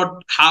need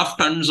about half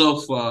tons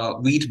of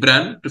wheat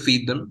bran to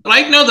feed them.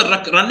 Right now,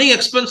 the running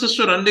expenses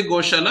to run the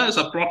Goshala is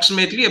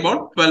approximately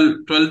about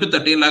 12 to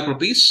 13 lakh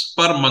rupees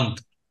per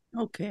month.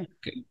 Okay.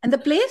 And the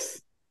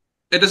place?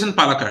 It is in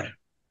Palakkad.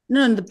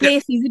 No, the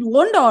place, is it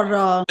owned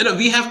or?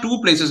 We have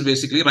 2 places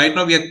basically. Right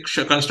now, we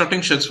are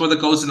constructing sheds for the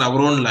cows in our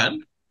own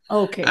land.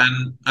 Okay.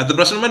 And at the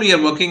present moment, we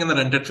are working in the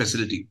rented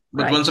facility.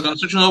 But once the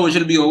construction which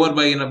will be over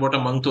by in about a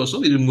month or so,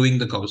 we'll be moving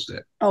the cows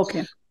there.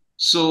 Okay.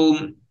 So,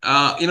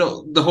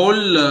 the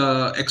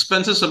whole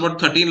expense is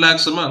about 13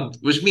 lakhs a month,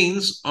 which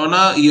means on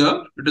a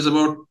year, it is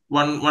about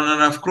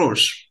 1.5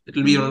 crores. It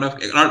will be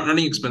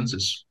running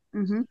expenses.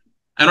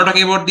 I'm not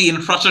talking about the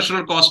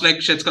infrastructural cost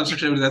like sheds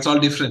construction. That's all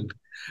different.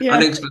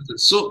 Running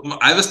expenses. So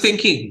I was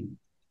thinking,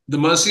 the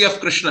mercy of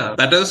Krishna.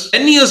 That is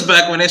 10 years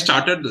back when I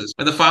started this,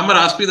 when the farmer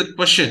asked me the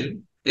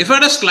question, if I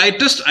had a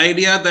slightest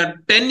idea that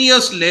 10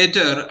 years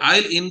later,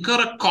 I'll incur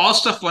a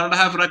cost of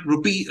 1.5 lakh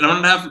rupee,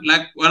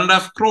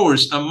 1.5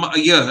 crores a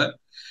year.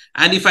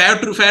 And if I had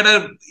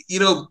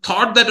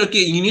thought that, okay,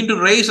 you need to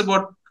raise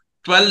about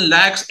 12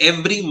 lakhs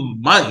every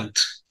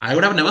month, I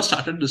would have never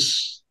started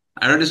this.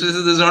 I would have said,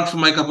 this is not for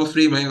my cup of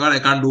tea. My God, I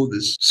can't do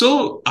this.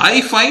 So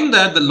I find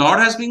that the Lord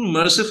has been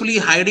mercifully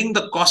hiding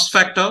the cost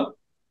factor.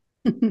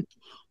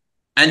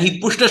 And he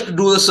pushed us to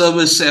do the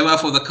service seva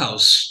for the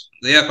cows.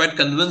 They are quite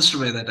convinced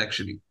by that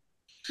actually.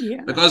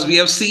 Yeah. Because we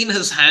have seen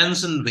his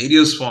hands in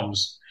various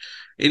forms.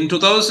 In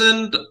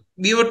 2000,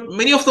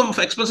 many of the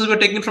expenses were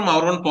taken from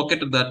our own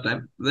pocket at that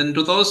time. Then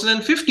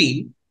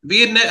 2015,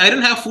 I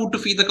didn't have food to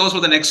feed the cows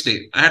for the next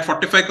day. I had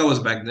 45 cows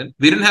back then.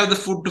 We didn't have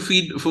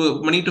the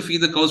money to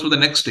feed the cows for the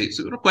next day.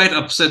 So we were quite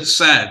upset,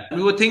 sad.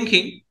 We were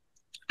thinking,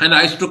 and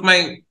I took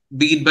my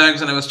bead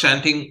bags and I was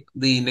chanting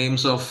the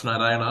names of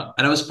Narayana.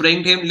 And I was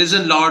praying to him,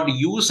 listen, Lord,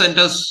 you sent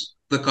us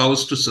the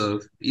cows to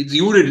serve.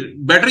 You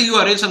did. Better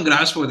you arrange some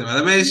grass for them.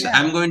 Otherwise,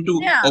 I'm going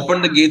to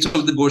open the gates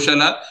of the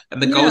Goshala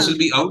and the cows will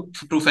be out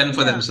to fend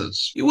for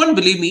themselves. You won't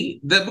believe me,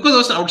 because there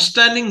was an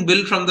outstanding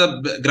bill from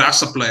the grass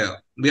supplier.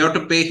 We have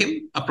to pay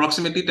him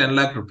approximately 10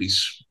 lakh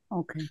rupees.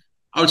 Okay.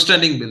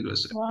 Outstanding bill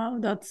was it. Wow,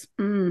 that's...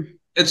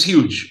 It's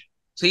huge.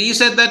 So he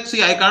said that,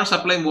 I can't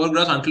supply more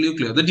grass until you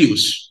clear the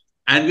dues.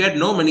 And we had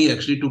no money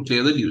actually to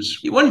clear the dues.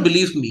 You won't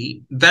believe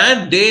me,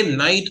 that day,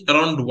 night,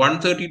 around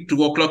 1:30,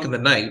 2 o'clock in the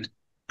night,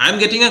 I'm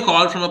getting a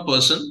call from a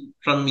person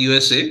from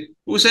USA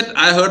who said,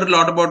 I heard a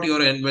lot about your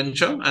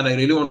venture and I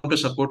really want to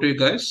support you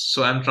guys.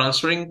 So I'm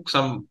transferring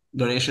some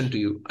donation to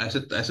you. I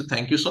said,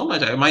 thank you so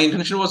much. My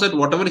intention was that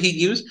whatever he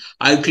gives,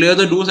 I'll clear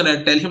the dues and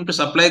I'll tell him to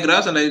supply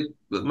grass. And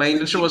my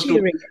intention was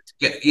to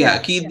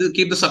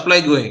keep the supply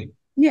going.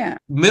 Yeah.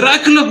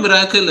 Miracle of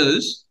miracle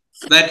is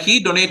that he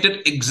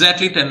donated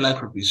exactly 10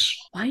 lakh rupees.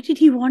 Why did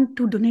he want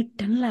to donate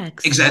 10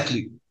 lakhs?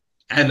 Exactly.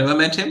 I never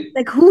met him.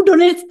 Like, who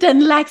donates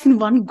 10 lakhs in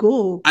one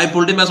go? I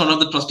pulled him as one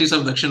of the trustees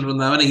of Dakshin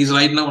Vrindavan. He's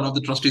right now one of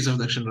the trustees of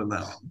Dakshin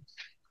Vrindavan.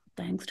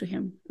 Thanks to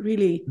him.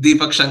 Really.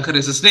 Deepak Shankar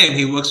is his name.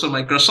 He works for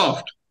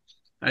Microsoft.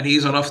 And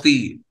he's one of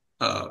the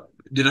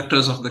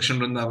directors of Dakshin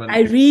Vrindavan.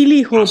 I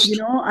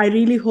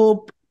really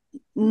hope,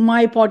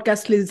 my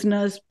podcast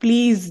listeners,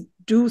 please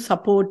do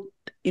support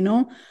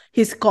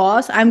his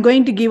cause. I'm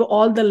going to give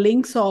all the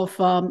links of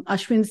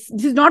Ashwin's.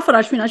 This is not for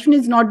Ashwin. Ashwin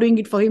is not doing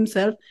it for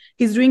himself.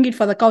 He's doing it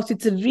for the cause.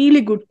 It's a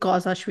really good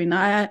cause, Ashwin.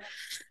 I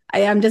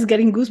am just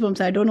getting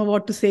goosebumps. I don't know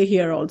what to say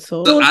here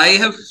also. So I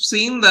have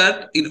seen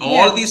that in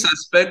all these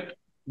aspects,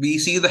 we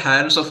see the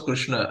hands of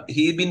Krishna.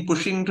 He's been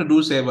pushing to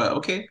do seva.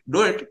 Okay,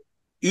 do it.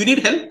 You need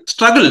help?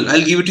 Struggle.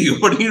 I'll give it to you.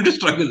 But you need to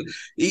struggle.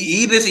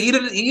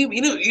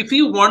 If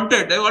he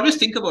wanted, I always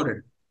think about it.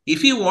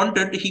 If he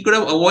wanted, he could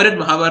have avoided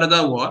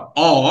Mahabharata war,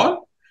 or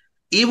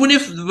even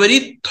if the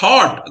very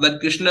thought that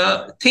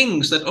Krishna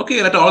thinks that,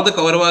 okay, let all the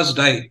Kauravas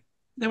die,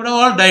 they would have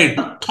all died.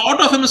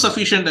 Thought of him is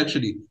sufficient,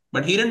 actually.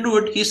 But he didn't do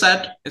it. He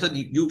sat. I said,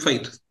 you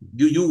fight.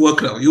 You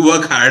work now. You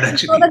work hard,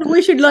 actually. So that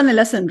we should learn a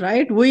lesson,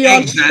 right?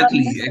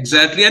 Exactly.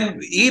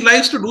 And he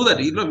likes to do that.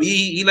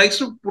 He likes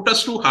to put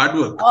us to hard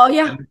work. Oh,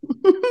 yeah.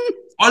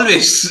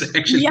 Always,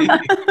 actually. Yeah.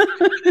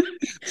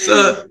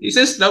 So he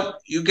says, now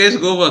you guys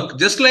go work.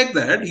 Just like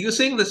that, he was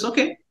saying this,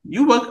 okay,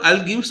 you work.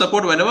 I'll give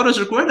support whenever is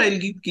required. I'll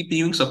keep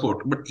giving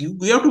support. But you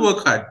have to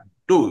work hard.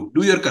 Do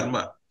your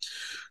karma.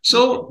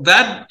 So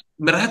that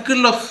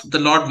miracle of the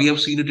Lord, we have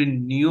seen it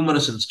in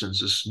numerous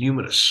instances.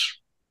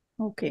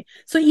 Okay.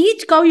 So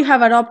each cow you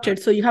have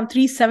adopted. So you have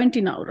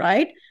 370 now,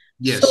 right?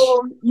 Yes.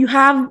 So you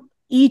have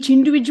each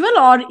individual,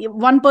 or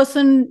one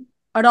person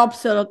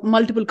adopts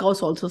multiple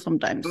cows also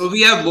sometimes? So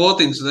we have both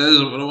things. There's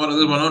one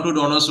or two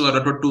donors who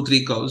adopted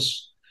 2-3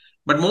 cows.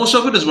 But most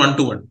of it is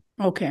 1-to-1.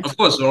 Okay. Of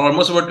course,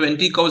 almost about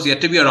 20 cows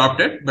yet to be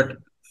adopted, but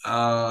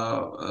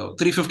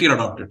 350 are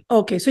adopted.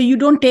 Okay, so you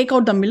don't take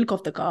out the milk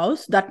of the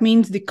cows. That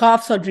means the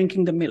calves are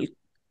drinking the milk.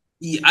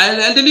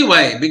 I'll tell you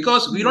why.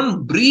 Because we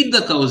don't breed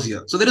the cows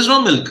here. So there is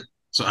no milk.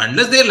 So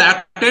unless they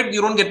lactate,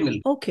 you don't get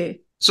milk. Okay.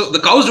 So the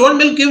cows don't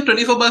milk give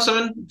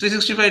 24/7,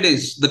 365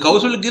 days. The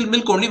cows will give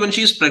milk only when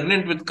she is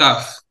pregnant with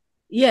calf.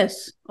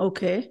 Yes.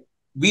 Okay.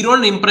 We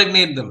don't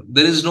impregnate them.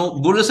 There is no,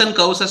 bulls and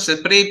cows are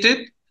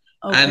separated.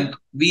 Okay. And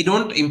we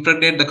don't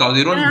impregnate the cows.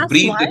 We don't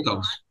breed the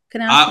cows.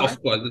 Can I ask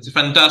of course. That's a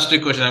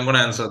fantastic question. I'm going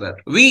to answer that.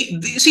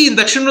 See, in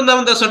Dakshin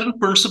Vrindavan, there are certain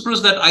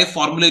principles that I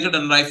formulated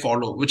and I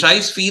follow, which I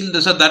feel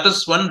that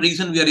is one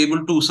reason we are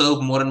able to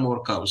serve more and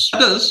more cows.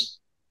 That is,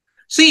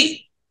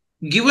 see,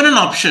 given an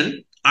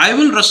option, I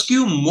will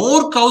rescue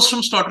more cows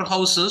from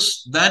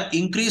slaughterhouses than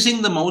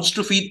increasing the mouths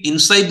to feed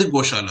inside the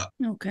Goshala.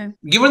 Okay.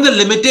 Given the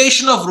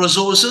limitation of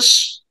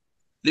resources,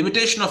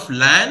 limitation of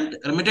land,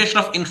 limitation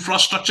of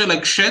infrastructure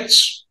like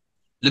sheds,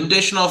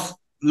 limitation of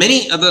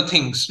many other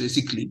things,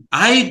 basically,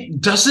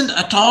 doesn't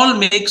at all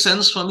make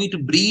sense for me to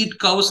breed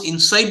cows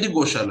inside the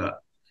Goshala.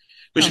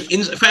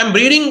 If I'm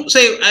breeding,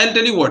 say, I'll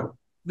tell you what,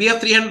 we have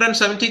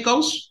 370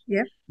 cows.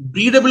 Yeah.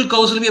 Breedable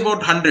cows will be about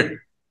 100.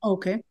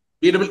 Okay.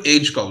 Breedable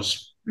age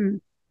cows.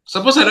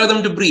 Suppose I allow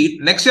them to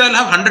breed, next year I'll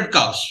have 100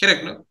 cows,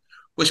 correct? No?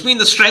 Which means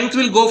the strength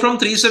will go from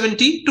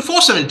 370 to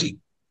 470.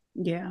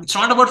 Yeah. It's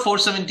not about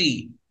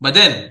 470. But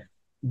then,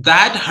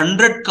 that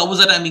 100 cows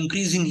that I'm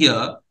increasing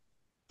here,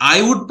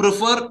 I would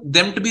prefer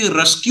them to be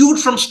rescued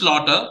from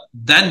slaughter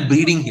than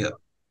breeding here.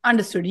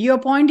 Understood. Your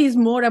point is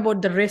more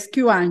about the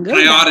rescue angle.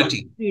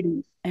 Priority.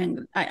 Breeding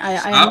angle.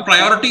 Our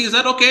priority is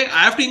that, okay,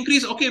 I have to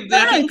increase. Okay, they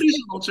have to increase.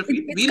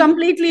 It's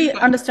completely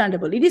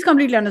understandable. It is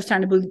completely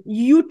understandable.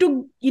 You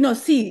took,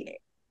 see,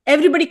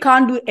 everybody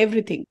can't do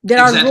everything.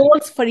 There are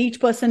roles for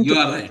each person. You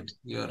are right.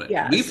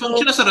 Yeah, we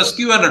function as a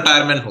rescue and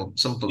retirement home.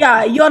 Simple.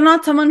 Yeah, you're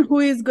not someone who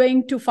is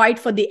going to fight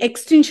for the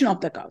extinction of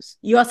the cows.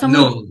 You are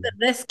someone who's the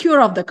rescuer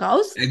of the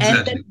cows and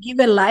then give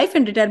a life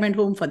and retirement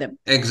home for them.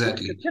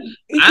 Exactly.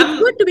 It's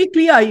good to be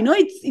clear.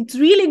 It's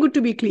really good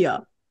to be clear.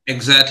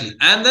 Exactly.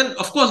 And then,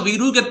 of course, we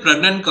do get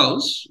pregnant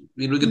cows.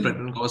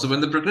 So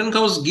when the pregnant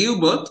cows give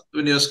birth,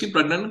 when you rescue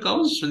pregnant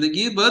cows, when they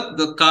give birth,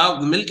 the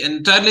milk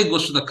entirely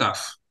goes to the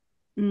calf.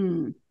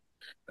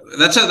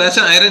 That's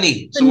an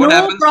irony. So what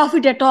happens? No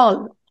profit at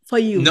all for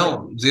you.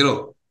 No,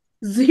 zero.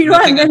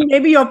 And then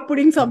maybe you're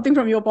putting something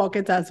from your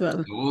pockets as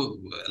well.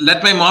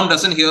 Let my mom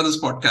doesn't hear this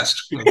podcast.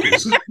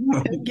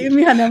 Give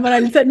me her number.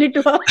 I'll send it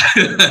to her.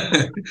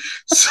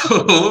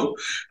 So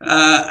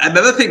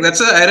another thing,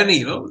 that's an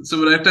irony, So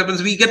what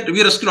happens? We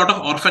rescue a lot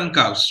of orphan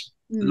cows.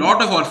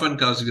 Lot of orphan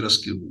cows we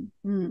rescue.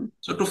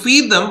 So to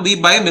feed them, we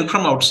buy milk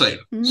from outside.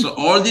 So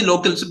all the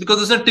locals,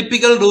 because it's a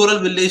typical rural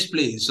village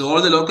place. So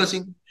all the locals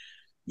think,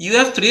 you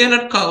have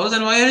 300 cows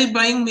and why are you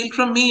buying milk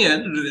from me?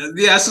 And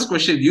they ask this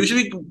question.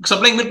 Usually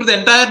supplying milk to the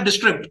entire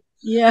district.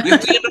 Yeah. We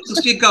have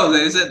 360 cows.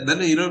 I said, then,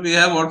 we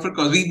have orphan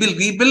cows.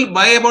 We will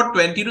buy about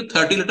 20 to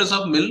 30 liters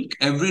of milk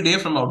every day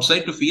from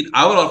outside to feed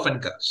our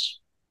orphan cows.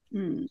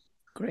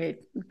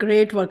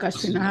 Great work,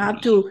 Ashwin.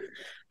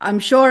 I'm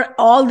sure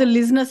all the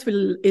listeners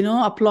will,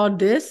 applaud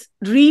this.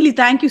 Really,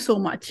 thank you so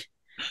much.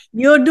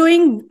 You're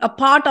doing a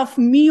part of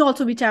me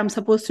also, which I'm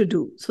supposed to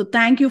do. So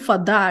thank you for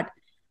that.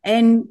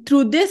 And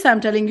through this,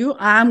 I'm telling you,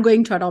 I'm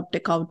going to adopt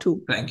a cow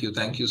too. Thank you.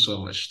 Thank you so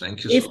much.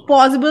 Thank you. If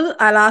possible,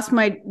 I'll ask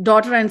my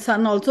daughter and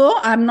son also.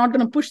 I'm not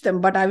going to push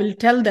them, but I will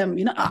tell them,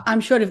 I'm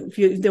sure if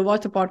they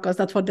watch the podcast,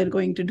 that's what they're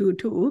going to do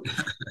too.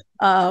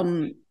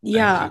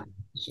 Yeah.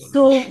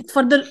 So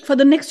for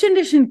the next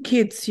generation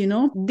kids,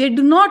 they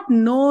do not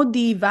know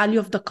the value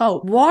of the cow.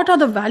 What are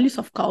the values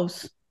of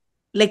cows?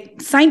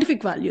 Like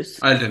scientific values.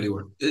 I'll tell you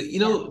what.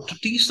 To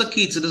teach the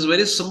kids, it is a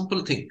very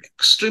simple thing.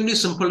 Extremely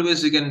simple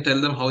ways you can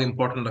tell them how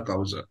important the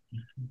cows are.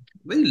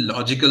 Very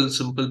logical,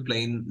 simple,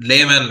 plain,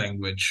 layman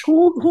language.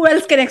 Who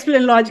else can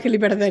explain logically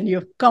better than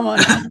you? Come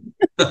on now.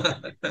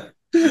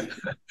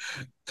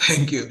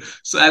 Thank you.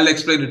 So I'll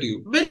explain it to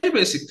you. Very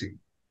basic thing.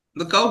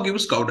 The cow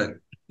gives cow dung.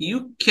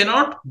 You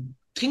cannot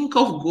think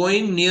of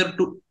going near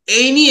to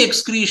any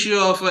excretia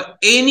of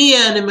any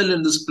animal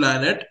in this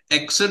planet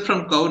except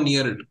from cow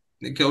near it.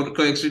 The cow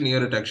actually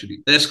near it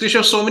actually. The excretia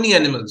of so many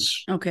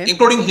animals,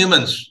 including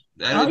humans.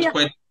 I know it's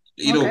quite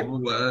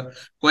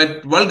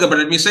quite vulgar, but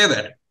let me say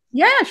that.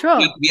 Yeah, sure.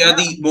 We are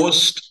the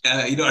most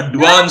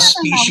advanced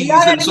species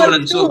and so on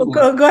and so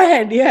forth. Go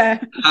ahead, yeah.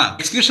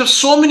 Excretion of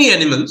so many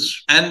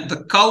animals, and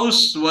the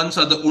cows ones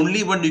are the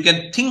only one you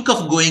can think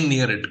of going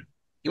near it.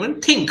 You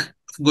won't think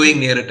of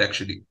going near it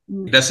actually.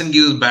 It doesn't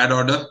give bad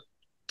odor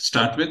to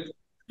start with.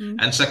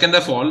 And second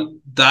of all,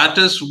 that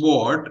is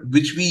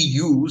which we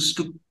use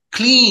to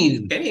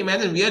clean. Can you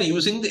imagine? We are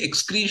using the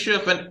excretion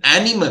of an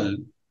animal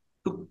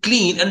to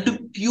clean and to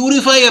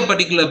purify a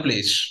particular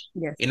place.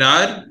 Yes. In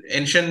our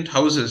ancient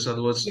houses, in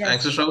other words,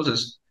 ancestral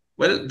houses,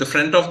 well, the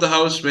front of the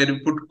house where you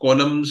put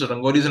columns,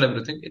 rangolis and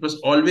everything, it was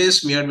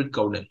always smeared with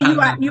cow dung.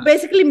 You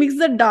basically mix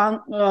the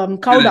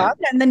cow dung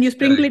and then you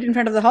sprinkle it in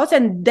front of the house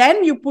and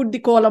then you put the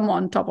column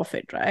on top of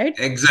it, right?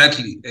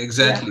 Exactly.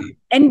 Yeah.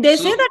 And they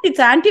say that it's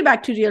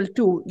antibacterial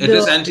too. It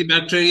is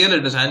antibacterial,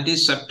 it is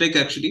antiseptic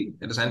actually.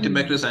 It is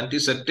antibacterial,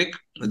 antiseptic.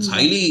 It's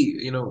highly,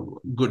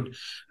 good.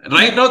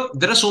 Right now,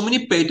 there are so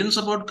many patents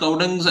about cow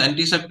dung's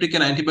antiseptic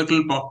and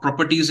antibacterial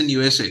properties in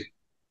USA.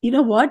 You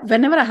know what?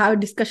 Whenever I have a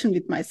discussion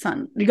with my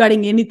son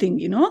regarding anything,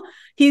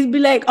 he'll be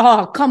like,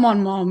 "Oh, come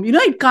on, mom.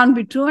 It can't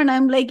be true." And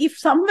I'm like, if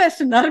some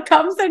Westerner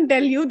comes and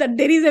tell you that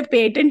there is a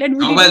patent and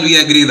we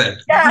agree that.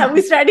 Yeah,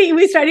 we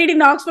studied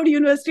in Oxford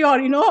University or,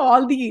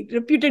 all the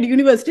reputed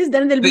universities,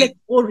 then they'll be like,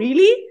 "Oh,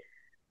 really?"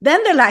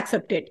 Then they'll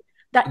accept it.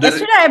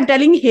 Yesterday I'm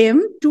telling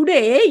him,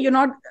 today,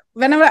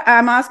 whenever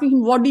I'm asking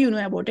him, what do you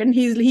know about it? And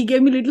he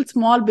gave me little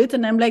small bits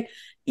and I'm like,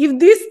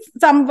 if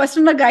some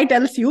Westerner guy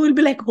tells you, he'll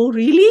be like, "Oh,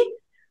 really?"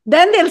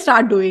 Then they'll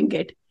start doing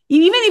it.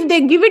 Even if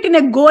they give it in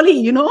a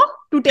goli,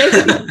 to take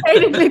it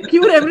inside, it will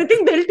cure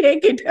everything, they'll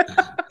take it.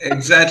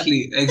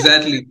 Exactly.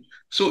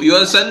 So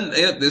your son,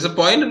 there's a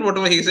point in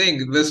whatever he's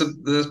saying. There's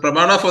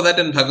pramana for that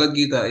in Bhagavad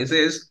Gita. He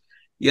says,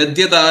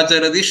 Yadyat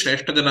acharati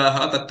shreshta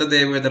janaha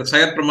tattadevedar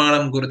sayat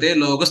pramanam gurte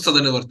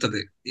logastadanu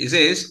vartade. He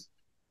says,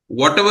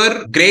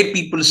 whatever great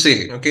people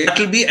say, that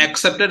will be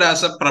accepted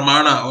as a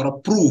pramana or a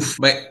proof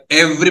by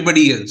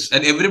everybody else.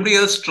 And everybody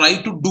else try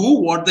to do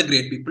what the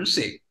great people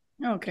say.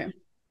 Okay.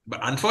 But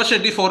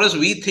unfortunately for us,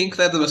 we think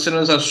that the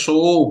Westerners are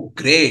so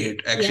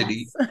great,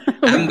 actually.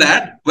 And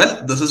that,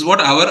 this is what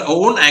our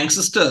own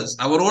ancestors,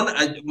 our own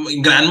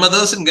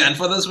grandmothers and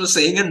grandfathers were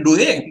saying and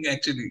doing,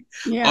 actually,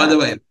 all the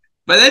while.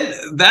 But then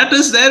that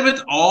is there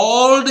with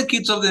all the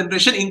kids of the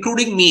generation,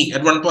 including me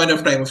at one point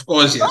of time, of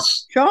course,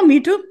 yes. Sure,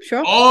 me too,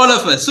 sure. All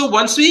of us. So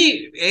once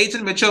we age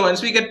and mature,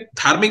 once we get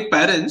dharmic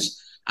parents,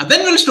 and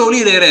then we'll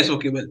slowly realize,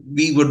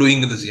 we were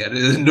doing this here.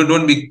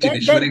 Don't be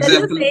finished. For example,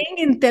 there is a saying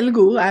in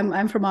Telugu,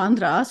 I'm from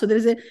Andhra, so there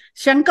is a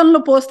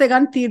Shankanlo poste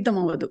gan teerdham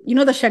avadu. You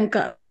know the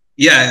Shankar?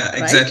 Yeah,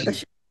 exactly.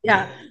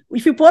 Right?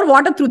 If you pour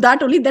water through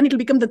that only, then it will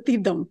become the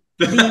teerdham.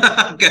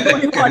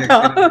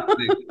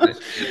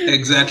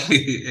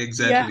 Exactly.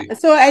 Yeah.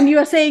 So, and you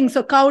are saying,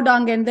 cow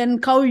dung and then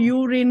cow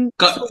urine.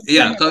 For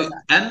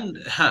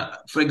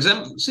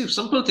example, see,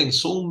 simple things,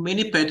 so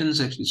many patents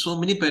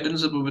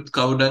with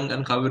cow dung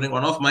and cow urine.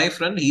 One of my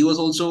friend, he was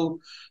also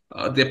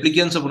the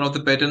applicants of one of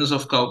the patents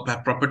of cow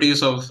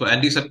properties of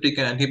antiseptic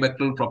and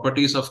antibacterial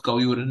properties of cow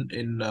urine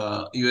in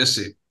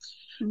USA.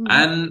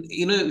 And,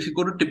 if you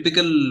go to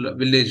typical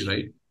village,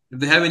 right, if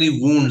they have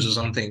any wounds or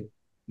something,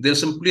 they'll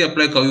simply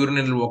apply cow urine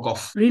and it'll walk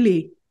off.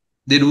 Really?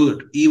 They do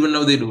it. Even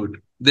now they do it.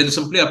 They'll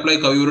simply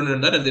apply cow urine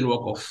in that and they'll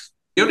walk off.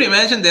 You have to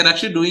imagine they're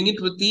actually doing it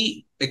with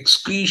the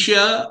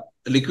excretia,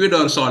 liquid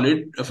or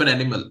solid, of an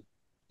animal.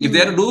 If they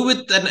have to do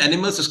with an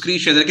animal's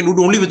excretia, they can do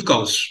it only with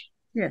cows.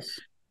 Yes.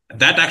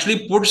 That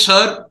actually puts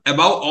her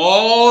above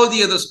all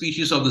the other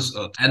species of this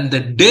earth. And the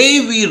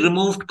day we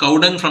removed cow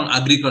dung from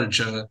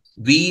agriculture,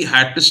 we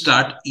had to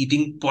start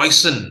eating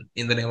poison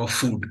in the name of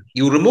food.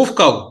 You remove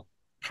cow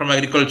from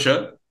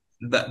agriculture,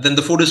 then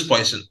the food is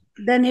poison.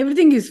 Then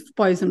everything is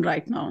poison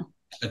right now.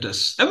 It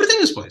is. Everything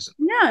is poison.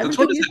 Yeah, that's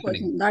what is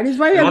poison. That is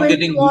why we are going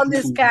through all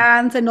these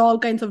scans and all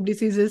kinds of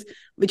diseases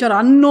which are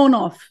unknown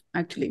of,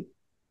 actually.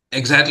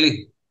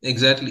 Exactly.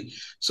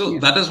 So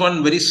that is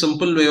one very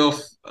simple way of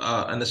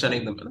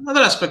understanding them.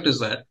 Another aspect is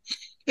that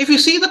if you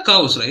see the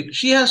cows, right,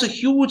 she has a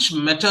huge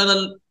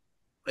maternal,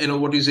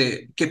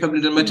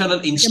 capability, maternal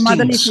instincts.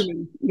 Motherly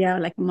feeling. Yeah,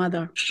 like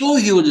mother. So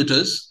huge it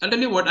is. I'll tell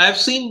you what, I've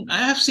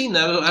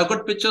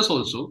got pictures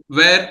also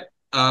where,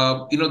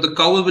 the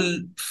cow will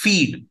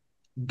feed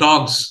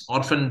dogs,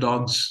 orphan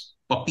dogs,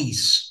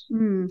 puppies.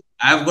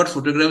 I've got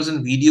photographs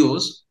and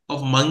videos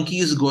of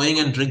monkeys going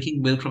and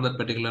drinking milk from that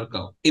particular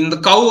cow. In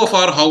the cow of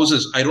our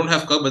houses, I don't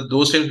have cow, but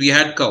those times we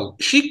had cow.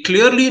 She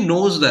clearly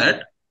knows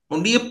that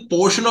only a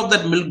portion of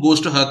that milk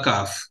goes to her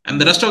calf, and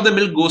the rest of the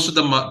milk goes to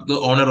the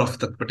owner of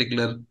the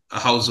particular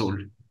household.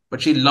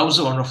 But she loves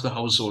the owner of the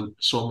household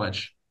so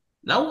much.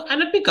 Now, and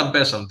let me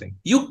compare something.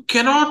 You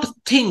cannot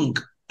think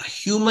a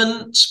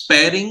human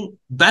sparing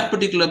that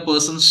particular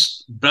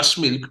person's breast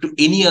milk to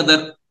any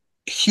other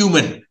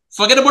human.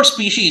 Forget about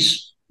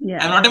species.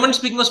 Yeah. I'm not even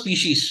speaking of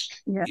species.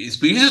 Yeah.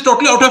 Species is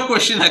totally out of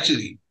question,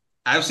 actually.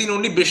 I've seen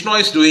only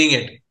Bishnois doing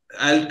it.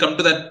 I'll come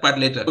to that part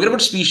later. Forget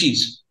about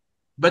species.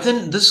 But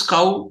then this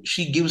cow,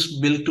 she gives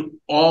milk to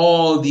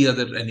all the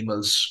other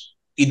animals.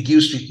 It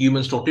gives to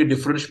humans, totally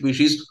different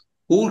species,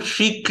 who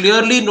she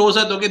clearly knows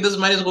that, okay, this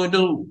man is going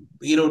to,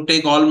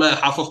 take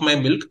half of my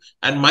milk,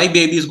 and my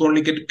baby is going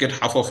to get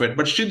half of it.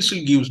 But she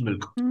still gives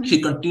milk.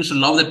 She continues to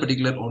love that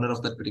particular owner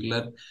of that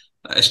particular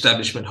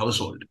establishment,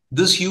 household.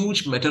 This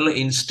huge maternal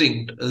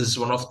instinct is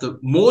one of the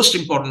most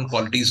important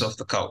qualities of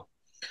the cow.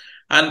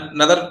 And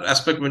another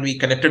aspect, when we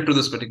connected to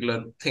this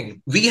particular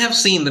thing, we have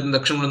seen that in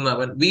Dakshin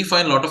Vrindavan, we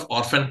find a lot of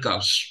orphan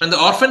cows. When the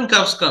orphan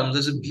cows come,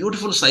 there's a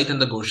beautiful sight in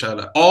the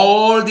Goshala.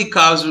 All the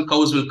cows will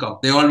come.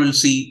 They all will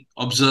see,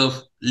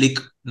 observe, lick,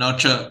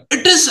 nurture.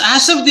 It is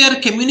as if they are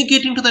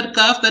communicating to that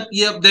calf that,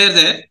 yeah, they're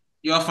there.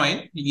 You're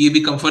fine. You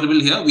be comfortable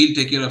here. We'll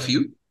take care of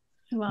you.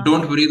 Wow.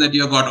 Don't worry that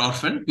you got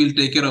orphaned. We'll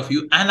take care of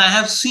you. And I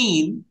have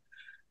seen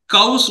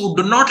cows who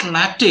do not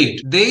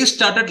lactate, they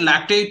started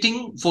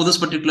lactating for this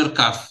particular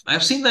calf.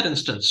 I've seen that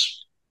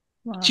instance.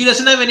 Wow. She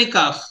doesn't have any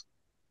calf.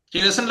 She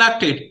doesn't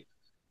lactate.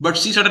 But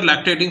she started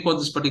lactating for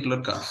this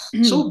particular calf.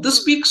 So this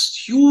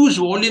speaks huge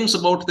volumes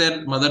about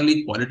their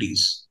motherly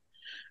qualities.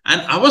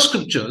 And our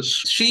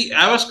scriptures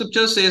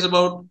says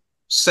about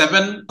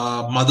 7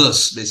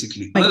 mothers,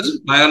 basically.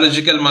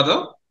 Biological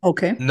mother,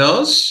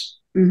 nurse,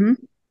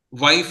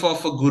 wife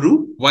of a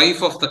guru,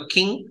 wife of the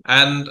king,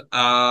 and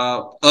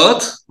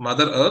earth,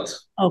 mother earth.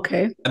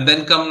 Okay. And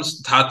then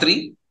comes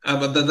Dhatri,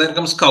 but then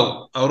comes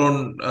cow, our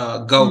own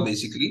cow,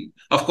 basically.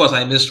 Of course,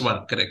 I missed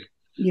one, correct.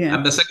 Yeah.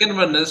 And the second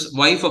one is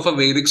wife of a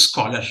Vedic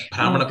scholar,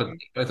 Brahmana Patni,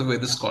 wife of a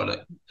Vedic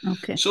scholar.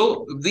 Okay.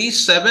 So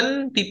these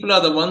 7 people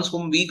are the ones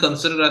whom we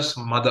consider as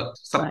mother,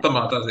 Sapta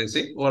Matas, they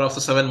say, one of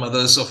the 7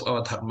 mothers of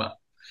our dharma.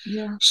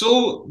 Yeah.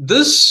 So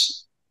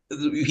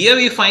here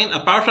we find,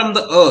 apart from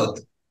the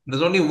earth,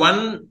 there's only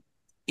one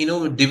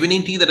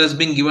divinity that has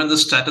been given the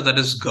status, that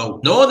is Gau.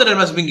 No other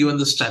has been given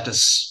the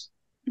status.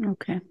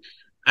 Okay.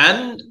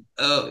 And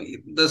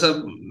there's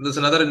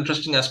another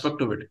interesting aspect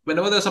to it.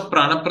 Whenever there's a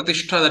prana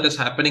pratishtha that is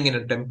happening in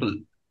a temple,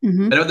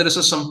 whenever there is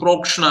a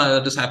samprakshana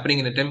that is happening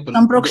in a temple.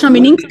 Samprakshana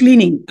meaning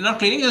cleaning. Not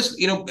cleaning, is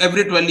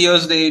every 12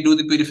 years they do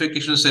the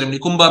purification ceremony,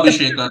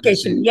 Kumbhabhisheka.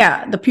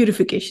 Yeah, the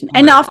purification.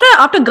 And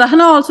after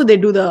Grahana also they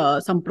do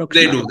the samprakshana.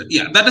 They do that.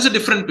 Yeah, that is a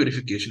different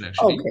purification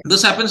actually. Okay.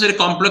 This happens very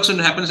complex and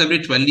it happens every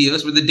 12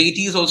 years. But the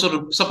deity is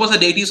also, suppose the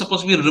deity is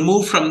supposed to be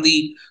removed from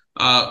the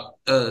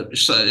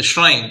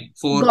shrine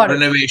for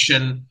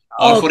renovation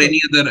or for any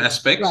other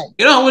aspects. Right.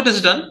 You know how it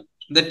is done?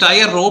 They tie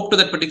a rope to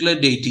that particular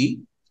deity,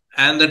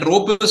 and that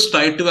rope is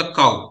tied to a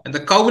cow, and the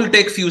cow will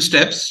take few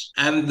steps,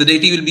 and the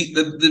deity will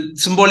be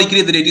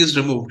symbolically the deity is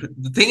removed.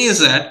 The thing is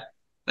that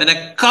when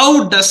a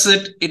cow does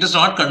it, it is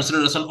not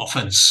considered as an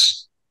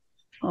offense.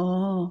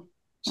 Oh.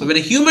 So when a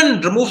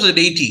human removes a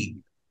deity,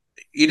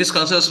 it is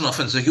considered as an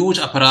offense, a huge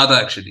aparadha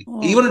actually.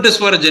 Oh. Even if it is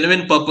for a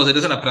genuine purpose, it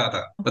is an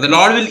aparadha. But the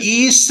Lord will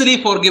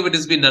easily forgive it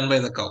has been done by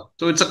the cow.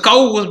 So it's a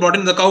cow who was brought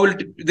in, the cow will,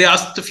 they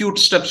asked a few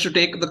steps to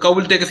take, the cow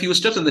will take a few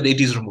steps and the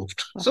deity is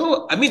removed. Oh.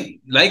 So, I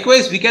mean,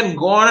 likewise, we can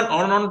go on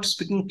and on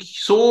speaking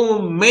so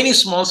many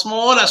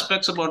small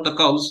aspects about the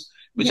cows,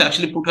 which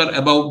actually put her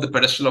above the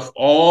pedestal of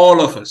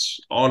all of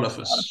us.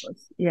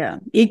 Yeah,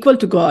 equal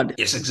to God.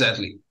 Yes,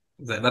 exactly.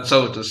 That's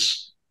how it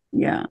is.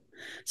 Yeah.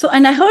 So,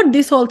 and I heard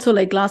this also,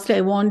 like lastly,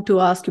 I want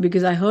to ask you,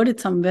 because I heard it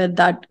somewhere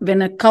that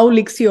when a cow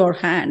licks your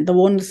hand, the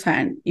owner's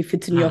hand, if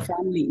it's in your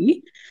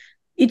family,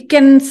 it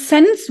can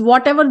sense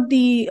whatever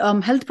the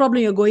health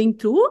problem you're going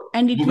through,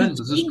 and it will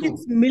change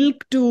its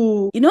milk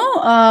to,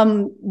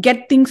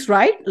 get things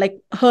right,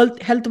 like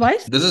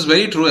health-wise. This is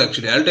very true,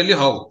 actually. I'll tell you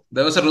how.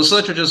 There was a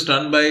research which was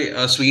done by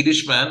a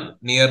Swedish man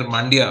near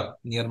Mandya,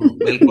 near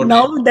Melkote.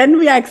 Now, then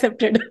we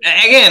accepted.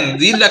 Again,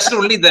 we'll accept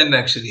only then,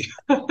 actually.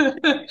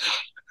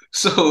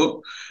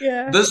 So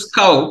this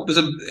cow, there's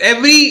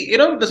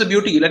a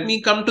beauty. Let me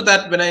come to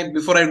that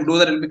before I do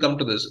that, let me come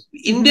to this.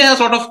 India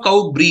has a lot of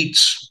cow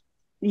breeds.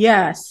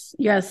 Yes.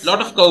 A lot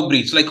of cow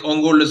breeds, like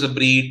Ongole is a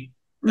breed,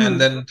 and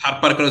then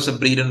Tharparkar is a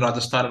breed in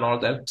Rajasthan and all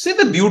that. See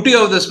the beauty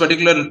of this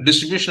particular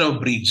distribution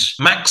of breeds.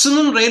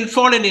 Maximum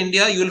rainfall in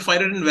India, you will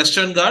find it in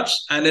Western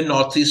Ghats and in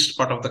northeast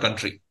part of the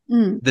country.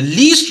 The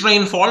least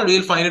rainfall, you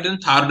will find it in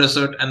Thar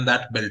Desert and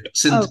that belt,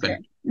 Sindh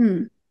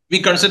belt. We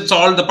consider it's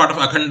all the part of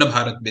Akhanda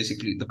Bharat,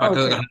 basically, the part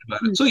of Akhanda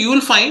Bharat. So you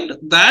will find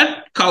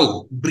that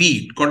cow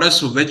breed called as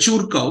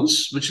Vechur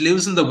cows, which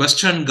lives in the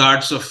Western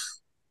Ghats of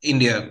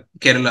India,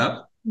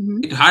 Kerala.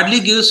 It hardly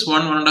gives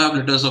 1.5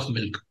 liters of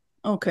milk.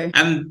 Okay.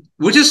 And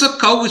which is a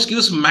cow which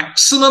gives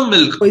maximum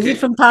milk. Is it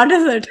from Thar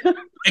Desert?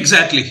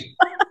 Exactly.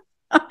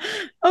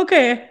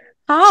 Okay. See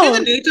How?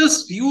 the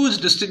nature's huge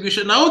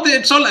distribution. Now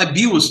it's all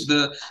abused.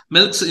 The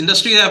milk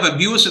industry have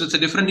abused it. It's a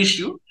different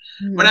issue.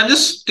 But I'm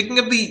just picking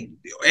up the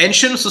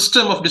ancient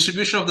system of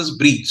distribution of this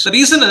breed. So the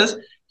reason is,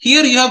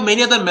 here you have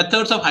many other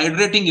methods of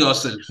hydrating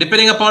yourself.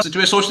 Depending upon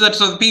situation, social status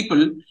of the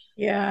people,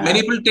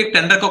 many people take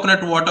tender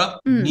coconut water,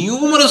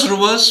 numerous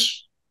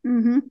rivers.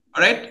 All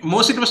right,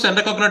 mostly it was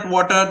tender coconut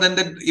water. Then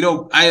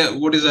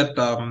what is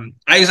that?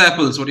 Ice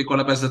apples. What do you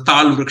call it as the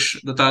tal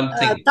vriksh, the tal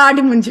thing.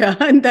 Tadi munja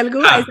in Telugu.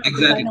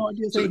 Exactly. I know what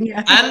you're saying.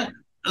 Yeah. And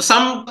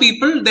some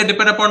people, they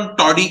depend upon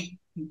toddy.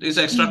 It's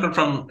extracted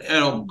from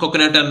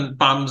coconut and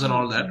palms and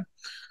all that.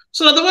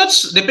 So in other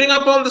words, depending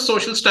upon the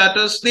social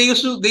status, they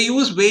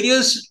use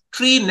various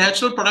tree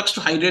natural products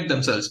to hydrate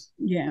themselves.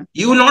 Yeah.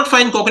 You will not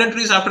find coconut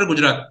trees after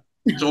Gujarat.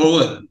 It's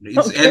over.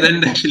 It's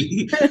end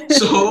actually.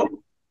 So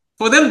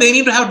for them, they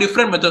need to have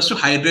different methods to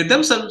hydrate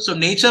themselves. So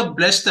nature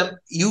bless them.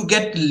 You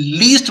get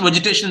least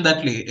vegetation in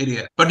that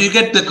area, but you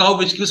get the cow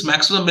which gives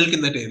maximum milk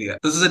in that area.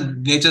 This is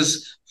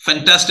nature's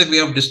fantastic way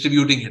of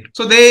distributing it.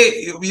 So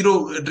they,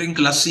 drink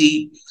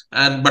lassi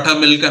and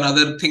buttermilk and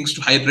other things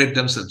to hydrate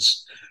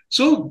themselves.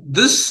 So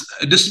this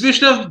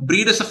distribution of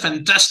breed is a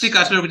fantastic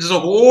aspect, which is a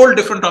whole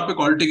different topic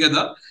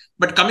altogether.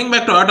 But coming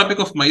back to our topic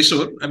of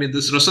Mysore,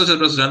 this research that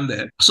was done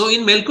there. So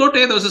in Melkote,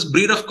 there was this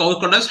breed of cow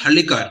called as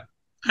Hallikar.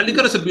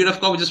 Hallikar is a breed of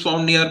cow which is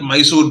found near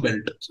Mysore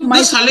belt. So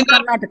Mysore,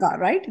 Karnataka,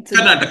 right? It's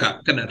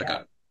Karnataka.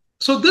 Yeah.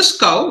 So this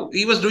cow,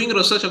 he was doing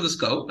research of this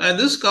cow, and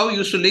this cow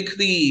used to lick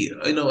the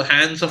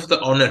hands of the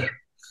owner,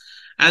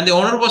 and the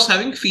owner was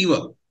having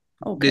fever.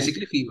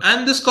 Basically fever.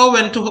 And this cow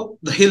went to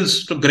the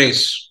hills to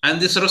graze.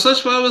 And this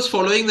research was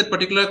following that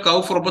particular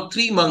cow for about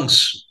 3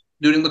 months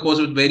during the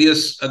course with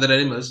various other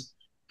animals.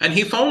 And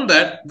he found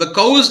that the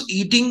cow is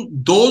eating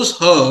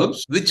those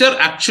herbs which are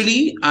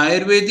actually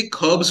Ayurvedic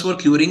herbs for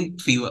curing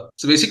fever.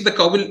 So basically the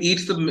cow will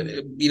eat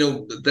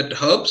that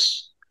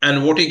herbs,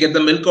 and what you get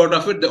the milk out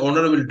of it, the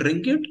owner will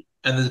drink it,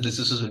 and the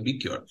diseases will be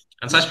cured.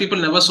 And such people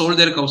never sold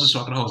their cows as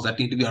slaughterhouse. That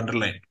need to be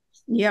underlined.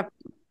 Yep.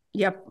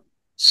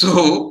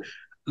 So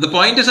the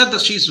point is that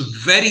she's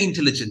very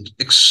intelligent,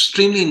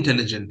 extremely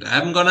intelligent.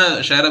 I'm going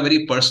to share a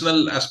very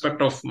personal aspect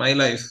of my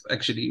life,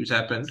 actually, which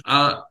happened.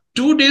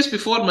 2 days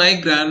before my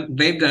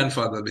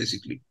great-grandfather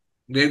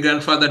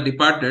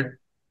departed,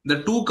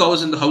 the 2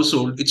 cows in the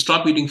household, it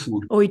stopped eating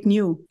food. Oh, it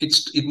knew. It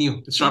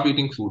stopped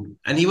eating food.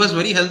 And he was a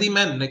very healthy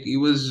man. Like he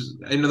was,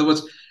 in other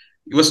words,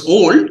 he was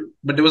old,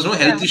 but there was no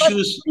health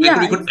issues.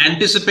 We could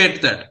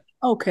anticipate that.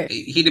 Okay.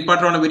 He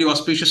departed on a very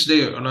auspicious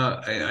day, on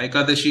a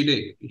Ekadashi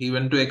day. He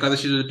went to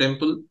Ekadashi to the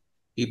temple.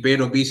 He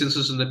paid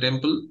obeisances in the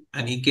temple,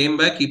 and he came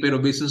back. He paid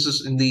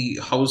obeisances in the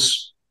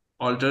house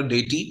altar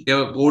deity. They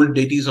have old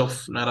deities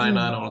of Narayana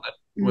and all that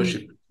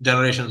worship,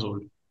 generations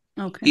old.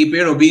 Okay. He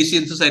paid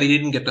obeisances and he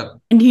didn't get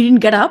up. And he didn't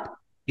get up?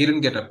 He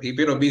didn't get up. He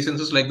paid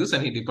obeisances like this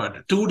and he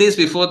departed. 2 days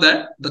before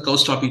that, the cow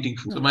stopped eating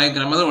food. So my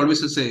grandmother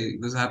always used to say,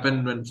 this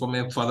happened for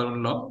my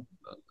father-in-law.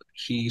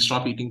 She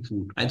stopped eating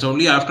food. And it's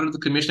only after the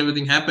cremation,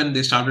 everything happened,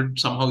 they started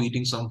somehow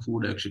eating some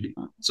food actually.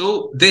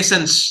 So they're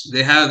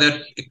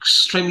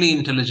extremely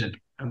intelligent,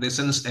 and they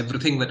sense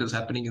everything that is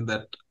happening in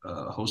that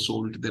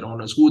household, their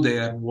owners, who they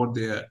are, what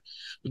they are,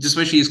 which is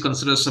why she is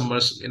considered some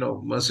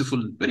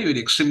merciful, very, very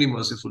extremely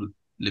merciful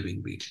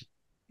living being.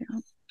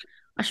 Yeah.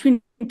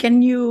 Ashwin,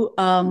 can you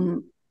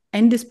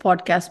end this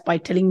podcast by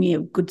telling me a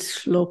good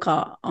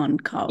shloka on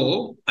cow?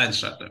 Oh, I'll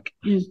start that.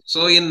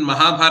 So in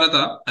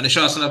Mahabharata,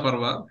 Anishasana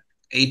Parva,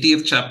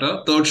 80th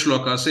chapter, 3rd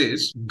shloka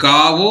says,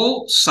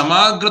 Gavo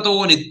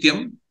samagrato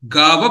nityam,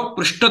 gava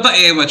prishtata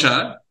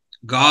evacha,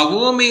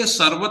 gavo me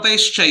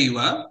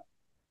sarvataishchaiva,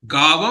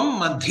 gavam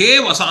madhye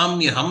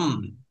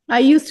vasamyaham. I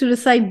used to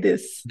recite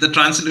this.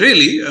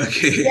 Really?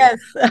 Okay. Yes.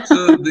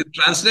 So the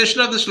translation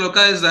of the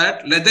shloka is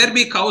that, let there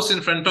be cows in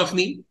front of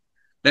me,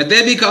 let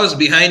there be cows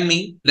behind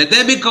me, let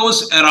there be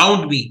cows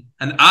around me,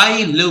 and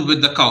I live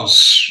with the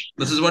cows.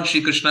 This is what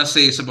Shri Krishna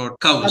says about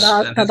cows.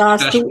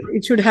 Tadastu,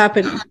 it should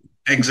happen.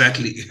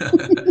 Exactly.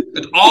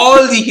 With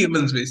all the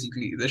humans,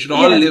 basically. They should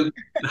all live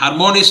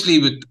harmoniously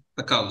with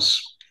the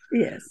cows.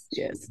 Yes.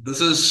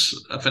 This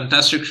is a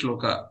fantastic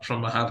shloka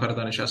from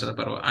Mahabharata Anishasana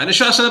Parva.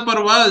 Anishasana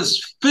Parva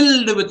is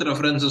filled with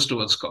references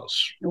towards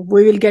cows.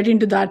 We will get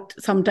into that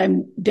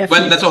sometime,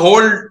 definitely. Well, that's a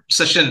whole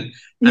session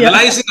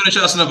analyzing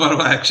Anishasana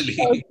Parva, actually.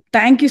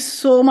 Thank you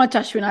so much,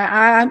 Ashwin.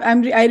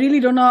 I really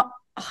don't know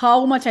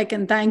how much I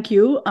can thank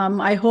you.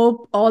 I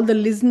hope all the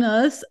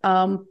listeners,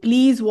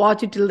 please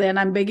watch it till the end.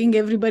 I'm begging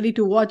everybody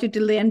to watch it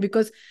till the end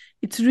because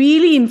it's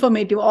really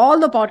informative. All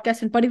the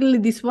podcasts, and particularly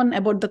this one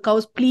about the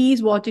cows,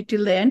 please watch it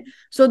till the end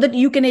so that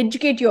you can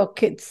educate your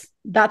kids.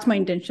 That's my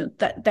intention.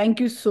 Thank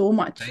you so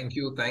much. Thank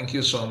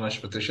you so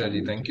much, Patricia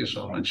ji. Thank you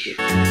so much.